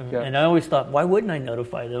those, and I always thought, why wouldn't I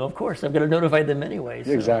notify them? Of course, I'm going to notify them anyway.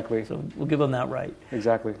 So, exactly. So we'll give them that right.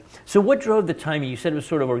 Exactly. So what drove the timing? You said it was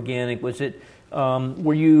sort of organic. Was it?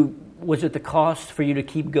 Was it the cost for you to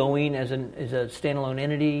keep going as a standalone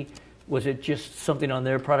entity? Was it just something on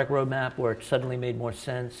their product roadmap where it suddenly made more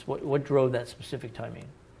sense? What drove that specific timing?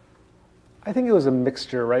 I think it was a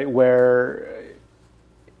mixture, right, where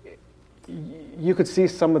you could see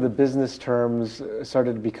some of the business terms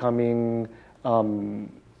started becoming.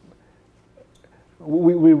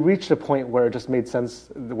 We reached a point where it just made sense,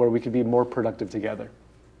 where we could be more productive together,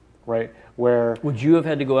 right? Where would you have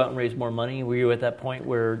had to go out and raise more money? Were you at that point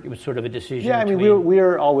where it was sort of a decision? Yeah, I mean, we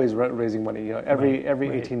are always raising money. Every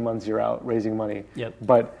 18 months you're out raising money. Yep.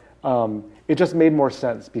 But it just made more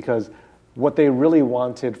sense because what they really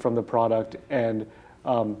wanted from the product and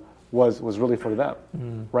was really for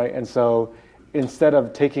them, right? And so instead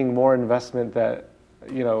of taking more investment that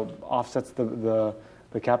offsets the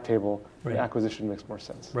cap table, the acquisition makes more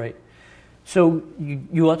sense. Right. So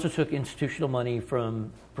you also took institutional money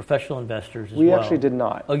from professional investors as well. We actually did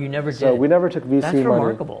not. Oh, you never did? So we never took VC money. That's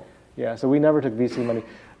remarkable. Yeah, so we never took VC money.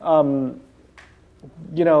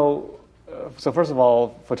 So first of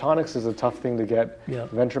all, photonics is a tough thing to get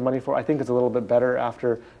venture money for. I think it's a little bit better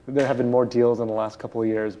after there have been more deals in the last couple of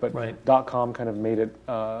years, but .com kind of made it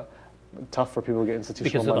tough for people to get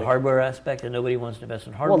institutional money. Because of the hardware aspect, and nobody wants to invest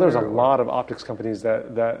in hardware? Well, there's a lot of optics companies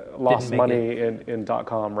that lost money in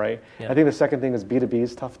 .com, right? I think the second thing is B2B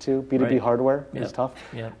is tough too. B2B hardware is tough.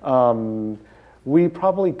 We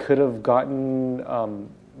probably could have gotten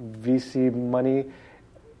VC money.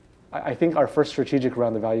 I think our first strategic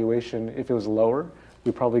round evaluation, if it was lower,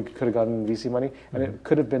 we probably could have gotten VC money, and it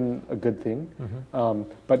could have been a good thing.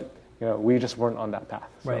 But we just weren't on that path.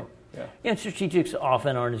 So, right. Yeah, and strategics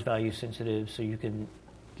often aren't as value sensitive, so you can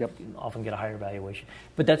often get a higher valuation.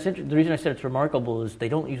 But that's the reason I said it's remarkable is they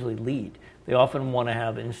don't usually lead. They often want to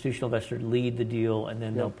have an institutional investor lead the deal, and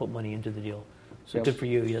then they'll put money into the deal. So good for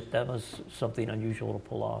you. That was something unusual to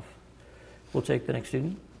pull off. We'll take the next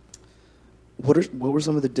student. What were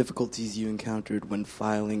some of the difficulties you encountered when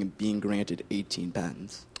filing and being granted 18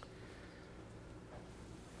 patents?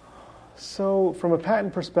 So from a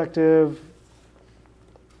patent perspective,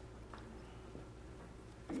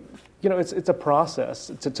 it's a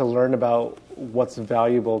process to learn about what's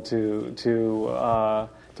valuable to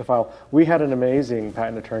file. We had an amazing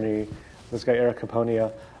patent attorney, this guy Eric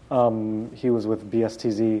Caponia. He was with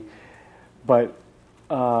BSTZ, but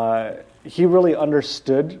he really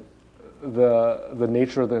understood the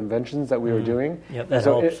nature of the inventions that we were doing. Yep, that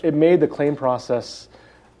so helps. It made the claim process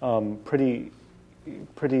pretty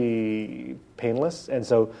painless, and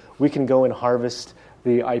so we can go and harvest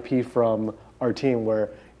the IP from our team where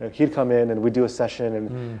he'd come in and we'd do a session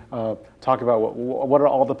and talk about what are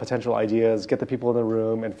all the potential ideas, get the people in the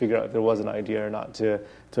room and figure out if there was an idea or not to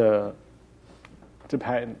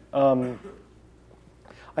patent.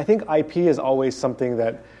 I think IP is always something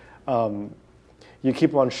that you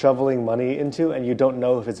keep on shoveling money into, and you don't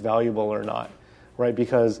know if it's valuable or not, right?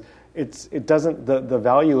 Because it doesn't the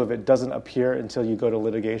value of it doesn't appear until you go to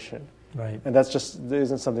litigation, right? And that's just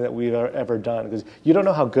isn't something that we've ever done because you don't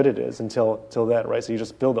know how good it is until then, right? So you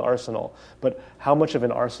just build the arsenal, but how much of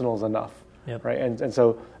an arsenal is enough, right? And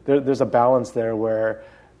so there's a balance there where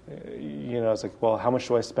it's like, well, how much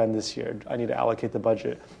do I spend this year? I need to allocate the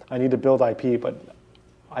budget. I need to build IP, but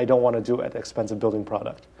I don't want to do it at the expense of building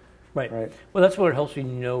product. Right. Well, that's where it helps you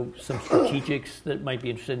know some strategics that might be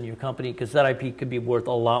interested in your company because that IP could be worth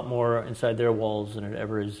a lot more inside their walls than it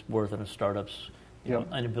ever is worth in a startup's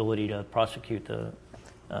inability to prosecute the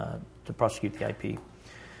IP.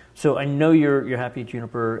 So I know you're happy at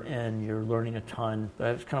Juniper and you're learning a ton.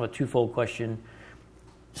 But it's kind of a twofold question.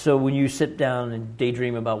 So when you sit down and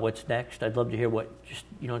daydream about what's next, I'd love to hear just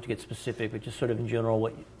you don't have to get specific, but just sort of in general,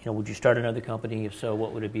 would you start another company? If so,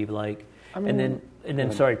 what would it be like? And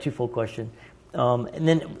then, sorry, twofold question. And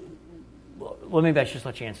then, well, maybe I should just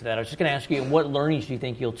let you answer that. I was just going to ask you, what learnings do you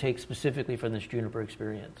think you'll take specifically from this Juniper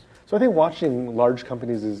experience? So I think watching large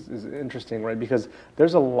companies is interesting, right? Because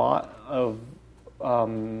there's a lot of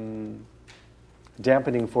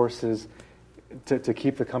dampening forces to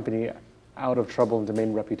keep the company out of trouble and to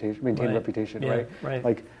maintain reputation, right?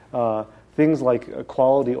 Like things like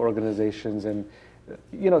quality organizations and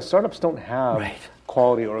startups don't have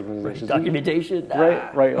quality organizations. Documentation.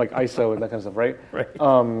 Right, like ISO and that kind of stuff, right? Right.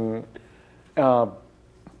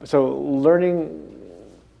 So learning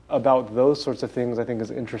about those sorts of things, I think, is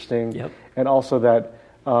interesting. Yep. And also that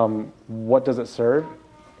what does it serve?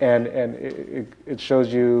 And it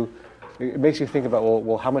shows you, it makes you think about,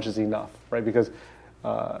 well, how much is enough, right? Because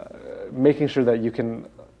making sure that you can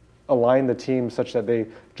align the team such that they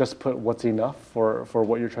just put what's enough for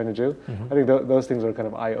what you're trying to do. I think those things are kind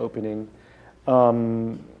of eye-opening.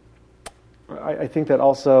 I think that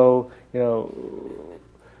also,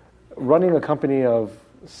 running a company of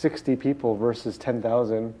 60 people versus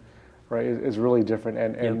 10,000, right, is really different.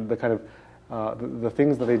 And the kind of the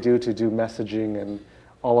things that they do to do messaging and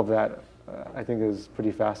all of that, I think is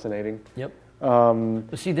pretty fascinating. Yep.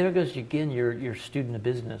 But see, there goes again your student of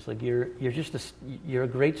business. Like you're a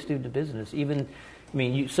great student of business. Even,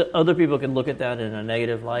 other people can look at that in a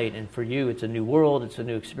negative light, and for you, it's a new world, it's a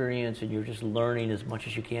new experience, and you're just learning as much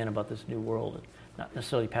as you can about this new world, and not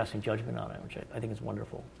necessarily passing judgment on it, which I think is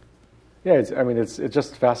wonderful. Yeah, it's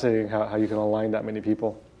just fascinating how you can align that many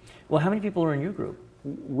people. Well, how many people are in your group?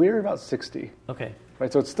 We're about 60. Okay.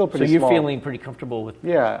 Right, so it's still pretty small. So you're small. feeling pretty comfortable with...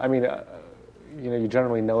 Yeah, you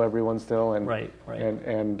generally know everyone still, and right.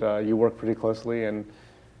 and you work pretty closely, and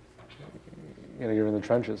you're in the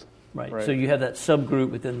trenches. Right. So you have that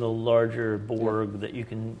subgroup within the larger Borg that you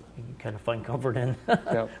can kind of find comfort in.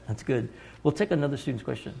 Yep. That's good. We'll take another student's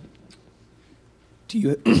question.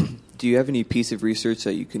 Do you have any piece of research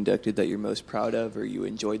that you conducted that you're most proud of or you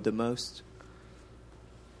enjoyed the most?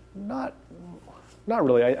 Not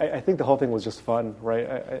really. I think the whole thing was just fun, right?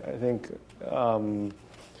 I think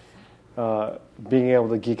being able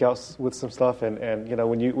to geek out with some stuff, and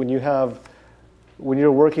when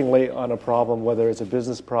you're working late on a problem, whether it's a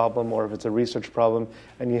business problem or if it's a research problem,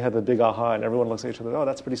 and you have the big aha, and everyone looks at each other, oh,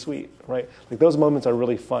 that's pretty sweet, right? Like those moments are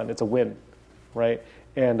really fun. It's a win, right?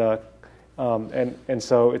 And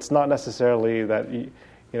so it's not necessarily that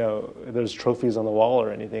there's trophies on the wall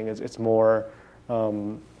or anything. It's more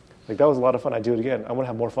like that was a lot of fun. I'd do it again. I want to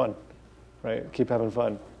have more fun, right? Keep having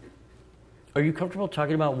fun. Are you comfortable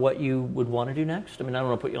talking about what you would want to do next? I don't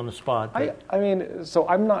want to put you on the spot. But... so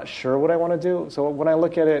I'm not sure what I want to do. So when I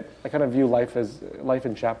look at it, I kind of view life as life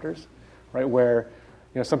in chapters, right? Where,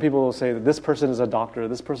 some people will say that this person is a doctor,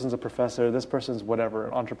 this person's a professor, this person's whatever,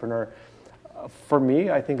 an entrepreneur. For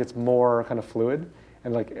me, I think it's more kind of fluid,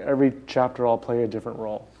 and like every chapter I'll play a different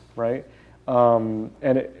role, right?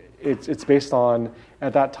 And it's based on,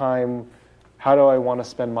 at that time, how do I want to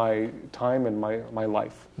spend my time and my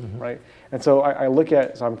life, right? And so I look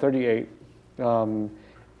at, so I'm 38,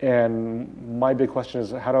 and my big question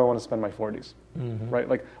is, how do I want to spend my 40s, right?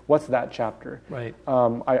 Like, what's that chapter? Right.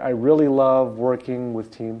 I really love working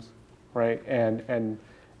with teams, right? And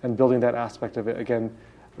building that aspect of it. Again,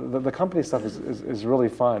 the company stuff is really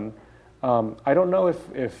fun. I don't know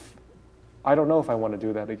if I want to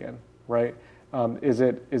do that again, right? Is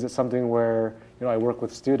it something where I work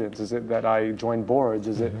with students? Is it that I join boards?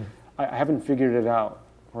 Is it I haven't figured it out,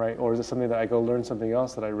 right? Or is it something that I go learn something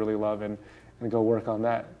else that I really love and go work on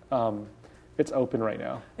that? It's open right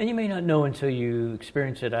now. And you may not know until you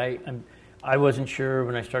experience it. I wasn't sure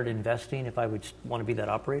when I started investing if I would want to be that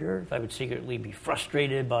operator, if I would secretly be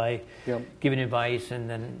frustrated by giving advice and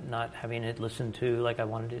then not having it listened to like I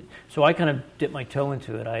wanted it. So I kind of dipped my toe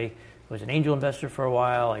into it. I was an angel investor for a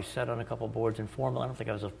while. I sat on a couple boards informal. I don't think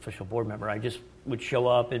I was an official board member. I just would show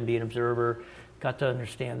up and be an observer, got to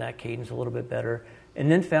understand that cadence a little bit better,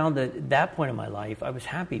 and then found that at that point in my life, I was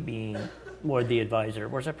happy being more the advisor,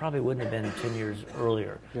 whereas I probably wouldn't have been 10 years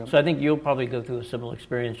earlier. Yep. So I think you'll probably go through a similar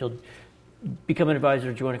experience. You'll become an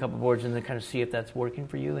advisor, join a couple boards, and then kind of see if that's working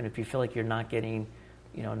for you. And if you feel like you're not getting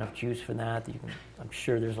enough juice from that, I'm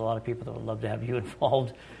sure there's a lot of people that would love to have you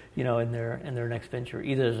involved in their next venture,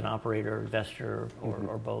 either as an operator, investor,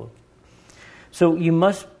 or both. So you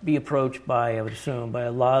must be approached by, I would assume, by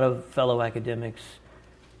a lot of fellow academics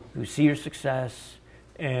who see your success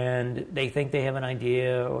and they think they have an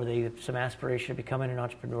idea or they have some aspiration of becoming an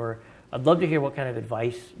entrepreneur. I'd love to hear what kind of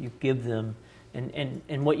advice you give them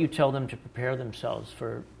and what you tell them to prepare themselves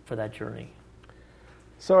for that journey.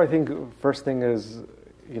 So I think first thing is,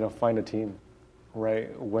 find a team,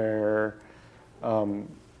 right? Where,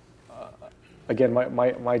 again,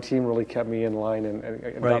 my team really kept me in line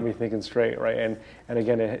and got me thinking straight, right? And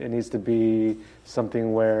again, it needs to be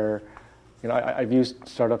something where, I've used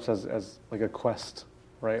startups as like a quest,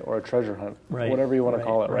 right? Or a treasure hunt, whatever you want to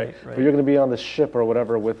call it, right? But you're going to be on the ship or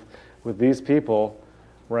whatever with these people,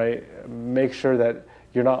 right? Make sure that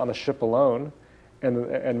you're not on the ship alone,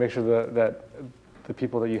 and make sure that the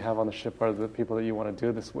people that you have on the ship are the people that you want to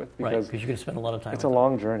do this with, because you're going to spend a lot of time. It's a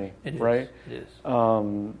long journey, it is, right? It is.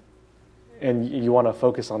 And you want to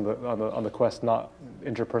focus on the quest, not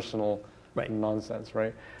interpersonal nonsense,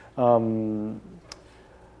 right? The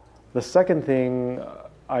second thing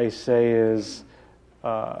I say is,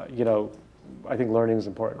 I think learning is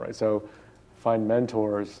important, right? So find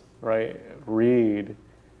mentors, right? Read,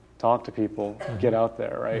 talk to people, get out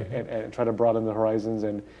there, right? And try to broaden the horizons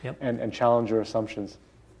and challenge your assumptions,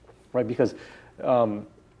 right? Because, when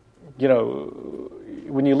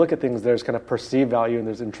you look at things, there's kind of perceived value and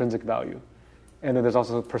there's intrinsic value. And then there's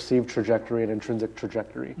also perceived trajectory and intrinsic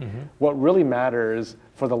trajectory. What really matters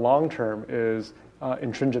for the long term is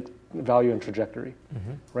intrinsic value and trajectory,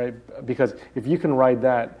 right? Because if you can ride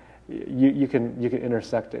that, you can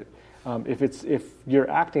intersect it. If you're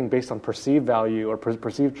acting based on perceived value or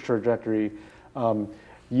perceived trajectory,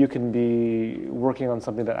 you can be working on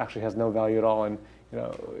something that actually has no value at all, and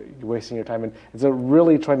you're wasting your time. And so,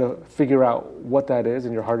 really trying to figure out what that is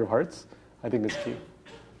in your heart of hearts, I think is key.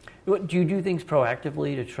 Do you do things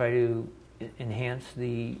proactively to try to enhance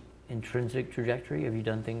the intrinsic trajectory? Have you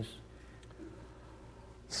done things?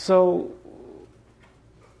 So,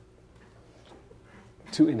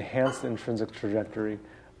 to enhance the intrinsic trajectory,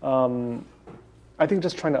 I think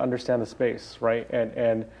just trying to understand the space, right?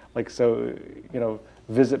 And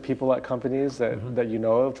visit people at companies that you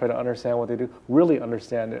know of, try to understand what they do, really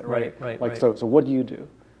understand it, right? Right. So what do you do?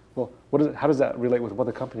 Well, how does that relate with what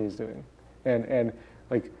the company is doing? And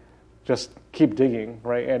just keep digging,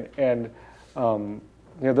 right? And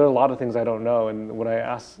there are a lot of things I don't know, and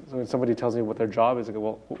when somebody tells me what their job is, I go,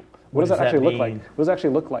 well, what does that actually look like? What does it actually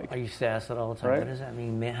look like? I used to ask that all the time. Right? What does that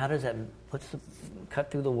mean? Man, how does that? Cut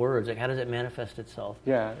through the words? Like, how does it manifest itself?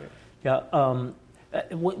 Yeah.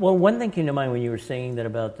 Well, one thing came to mind when you were saying that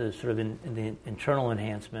about the sort of the internal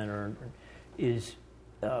enhancement, and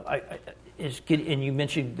you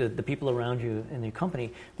mentioned the people around you in the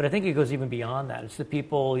company, but I think it goes even beyond that. It's the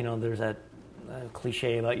people. There's that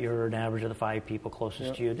cliche about you're an average of the 5 people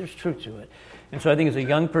closest to you. There's truth to it, and so I think as a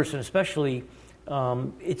young person, especially,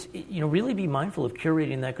 it's really be mindful of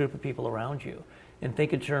curating that group of people around you, and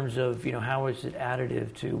think in terms of how is it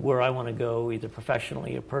additive to where I want to go, either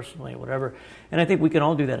professionally or personally or whatever. And I think we can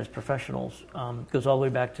all do that as professionals. It goes all the way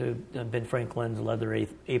back to Ben Franklin's Leather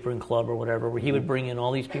Apron Club or whatever, where he would bring in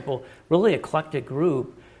all these people, really eclectic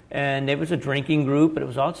group. And it was a drinking group, but it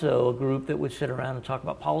was also a group that would sit around and talk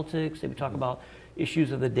about politics. They would talk about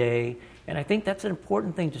issues of the day. And I think that's an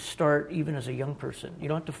important thing to start even as a young person. You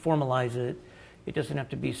don't have to formalize it. It doesn't have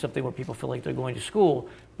to be something where people feel like they're going to school,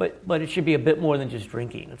 but it should be a bit more than just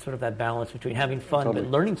drinking. It's sort of that balance between having fun but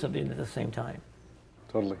learning something at the same time.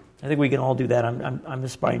 Totally. I think we can all do that. I'm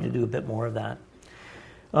aspiring to do a bit more of that.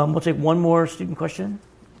 We'll take one more student question.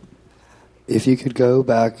 If you could go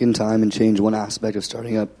back in time and change one aspect of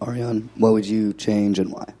starting up Ariane, what would you change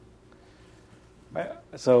and why?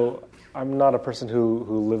 So I'm not a person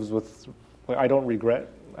who lives with. I don't regret.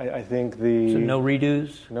 I think So no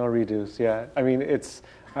redos? No redos, yeah. I mean,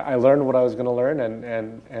 I learned what I was going to learn,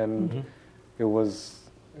 and it was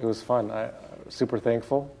fun. I'm super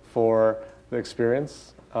thankful for the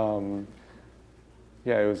experience. It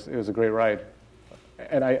was a great ride.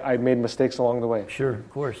 And I made mistakes along the way. Sure, of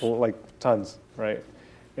course. Well, like tons, right?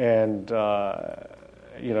 And,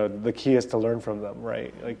 the key is to learn from them,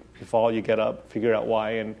 right? Like, you fall, you get up, figure out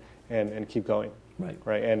why, and keep going.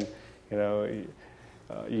 Right? And,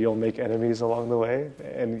 you'll make enemies along the way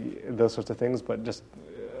and those sorts of things, but just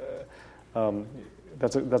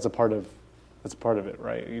that's a part of it,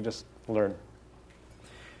 right? You just learn.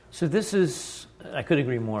 So this is, I could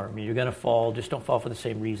agree more. I mean, you're going to fall, just don't fall for the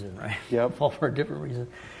same reason, right? Yep. Fall for a different reason.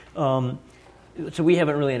 So we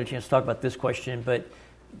haven't really had a chance to talk about this question, but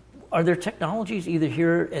are there technologies either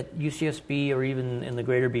here at UCSB or even in the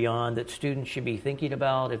greater beyond that students should be thinking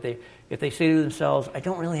about if they say to themselves, I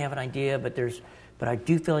don't really have an idea, but I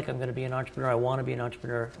do feel like I'm going to be an entrepreneur. I want to be an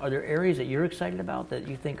entrepreneur. Are there areas that you're excited about that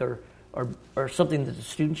you think are something that the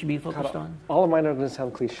student should be focused on? All of mine are going to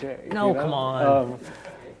sound cliche. No, come on.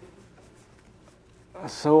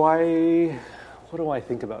 What do I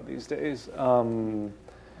think about these days?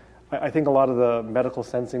 I think a lot of the medical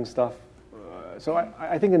sensing stuff. So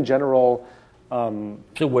I think in general. So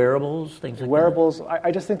wearables, things like wearables. That?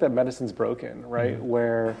 I just think that medicine's broken, right? Mm-hmm.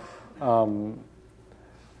 Where.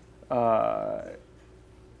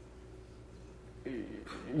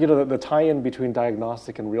 The tie-in between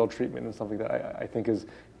diagnostic and real treatment is something that I think is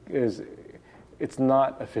it's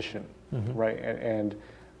not efficient, right? And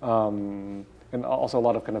also a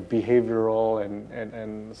lot of kind of behavioral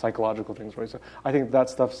and psychological things, right? So I think that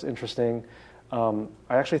stuff's interesting. I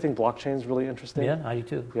actually think blockchain is really interesting. Yeah, I do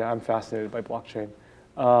too. Yeah, I'm fascinated by blockchain.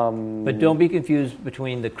 But don't be confused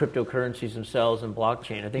between the cryptocurrencies themselves and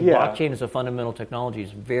blockchain. I think blockchain as a fundamental technology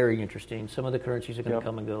is very interesting. Some of the currencies are going to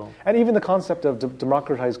come and go. And even the concept of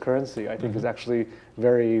democratized currency, I think, is actually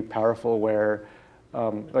very powerful. Where,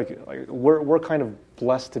 we're kind of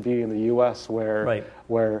blessed to be in the U.S.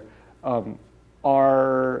 where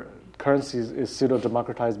our currency is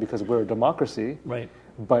pseudo-democratized because we're a democracy. Right.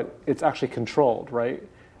 But it's actually controlled, right,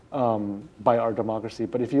 by our democracy.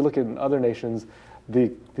 But if you look in other nations,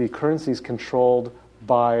 the currency is controlled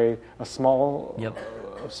by a small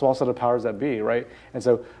set of powers that be, right? And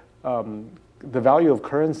so the value of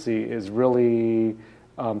currency is really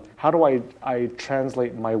how do I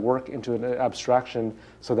translate my work into an abstraction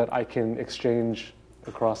so that I can exchange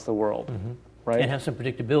across the world, right? And have some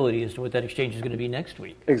predictability as to what that exchange is going to be next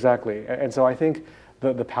week. Exactly. And so I think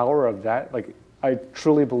the power of that, like, I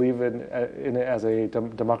truly believe in it as a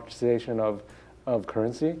democratization of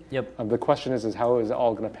currency. Yep. The question is how is it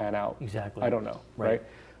all going to pan out? Exactly. I don't know, Right.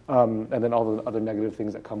 And then all the other negative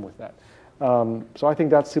things that come with that. So I think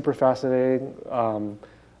that's super fascinating.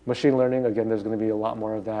 Machine learning, again, there's going to be a lot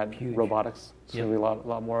more of that. Huge. Robotics, there's going to be a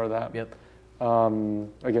lot more of that. Yep.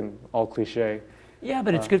 Again, all cliche. Yeah,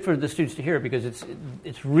 but it's good for the students to hear it because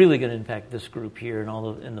it's really going to impact this group here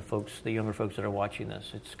and the folks, the younger folks that are watching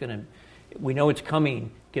this. It's going to. We know it's coming.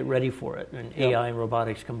 Get ready for it. And AI and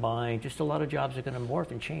robotics combined, just a lot of jobs are going to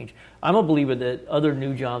morph and change. I'm a believer that other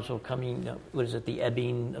new jobs will come in. What is it, the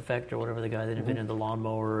Ebbing effect or whatever, the guy that invented the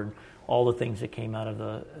lawnmower and all the things that came out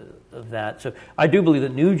of that. So I do believe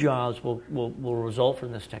that new jobs will result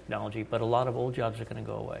from this technology, but a lot of old jobs are going to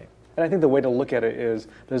go away. And I think the way to look at it is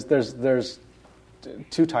there's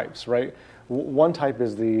two types, right? One type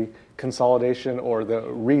is the consolidation or the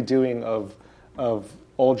redoing of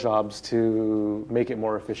old jobs to make it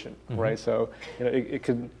more efficient, right? So it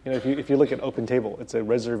could, if you look at OpenTable, it's a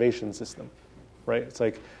reservation system, right? It's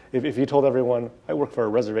like if you told everyone I work for a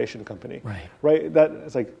reservation company, right?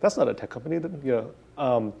 That's not a tech company, but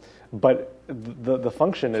the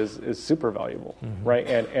function is super valuable, right?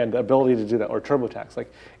 And the ability to do that, or TurboTax,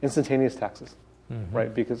 like instantaneous taxes,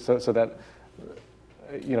 right? Because so that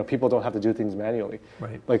people don't have to do things manually,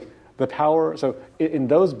 right? Like the power. So in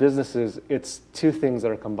those businesses, it's two things that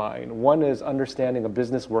are combined. One is understanding a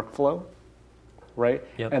business workflow, right?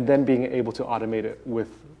 Yep. And then being able to automate it with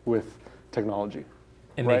technology.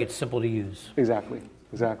 And make it simple to use. Exactly.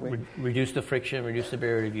 Reduce the friction, reduce the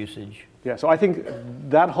barrier of usage. Yeah, so I think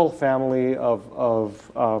that whole family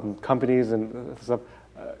of companies and stuff,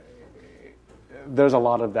 there's a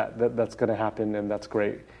lot of that's going to happen, and that's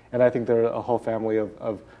great. And I think there are a whole family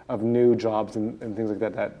of new jobs and things like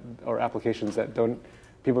that or applications that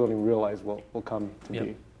people don't even realize will come to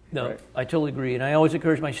be. No, right? I totally agree. And I always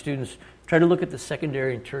encourage my students, try to look at the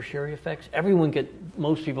secondary and tertiary effects.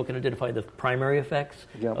 Most people can identify the primary effects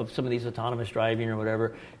of some of these autonomous driving or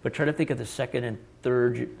whatever, but try to think of the second and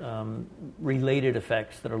third related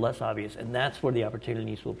effects that are less obvious, and that's where the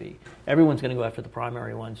opportunities will be. Everyone's going to go after the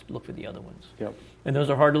primary ones, look for the other ones. Yep. And those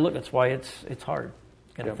are hard to look. That's why it's hard.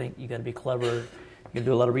 You got to think, you got to be clever, you got to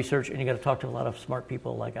do a lot of research, and you got to talk to a lot of smart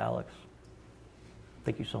people like Alex.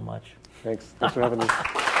 Thank you so much. Thanks for having me.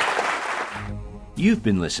 You've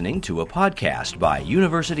been listening to a podcast by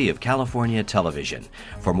University of California Television.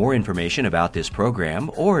 For more information about this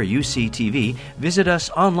program or UCTV, visit us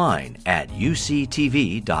online at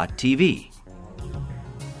uctv.tv.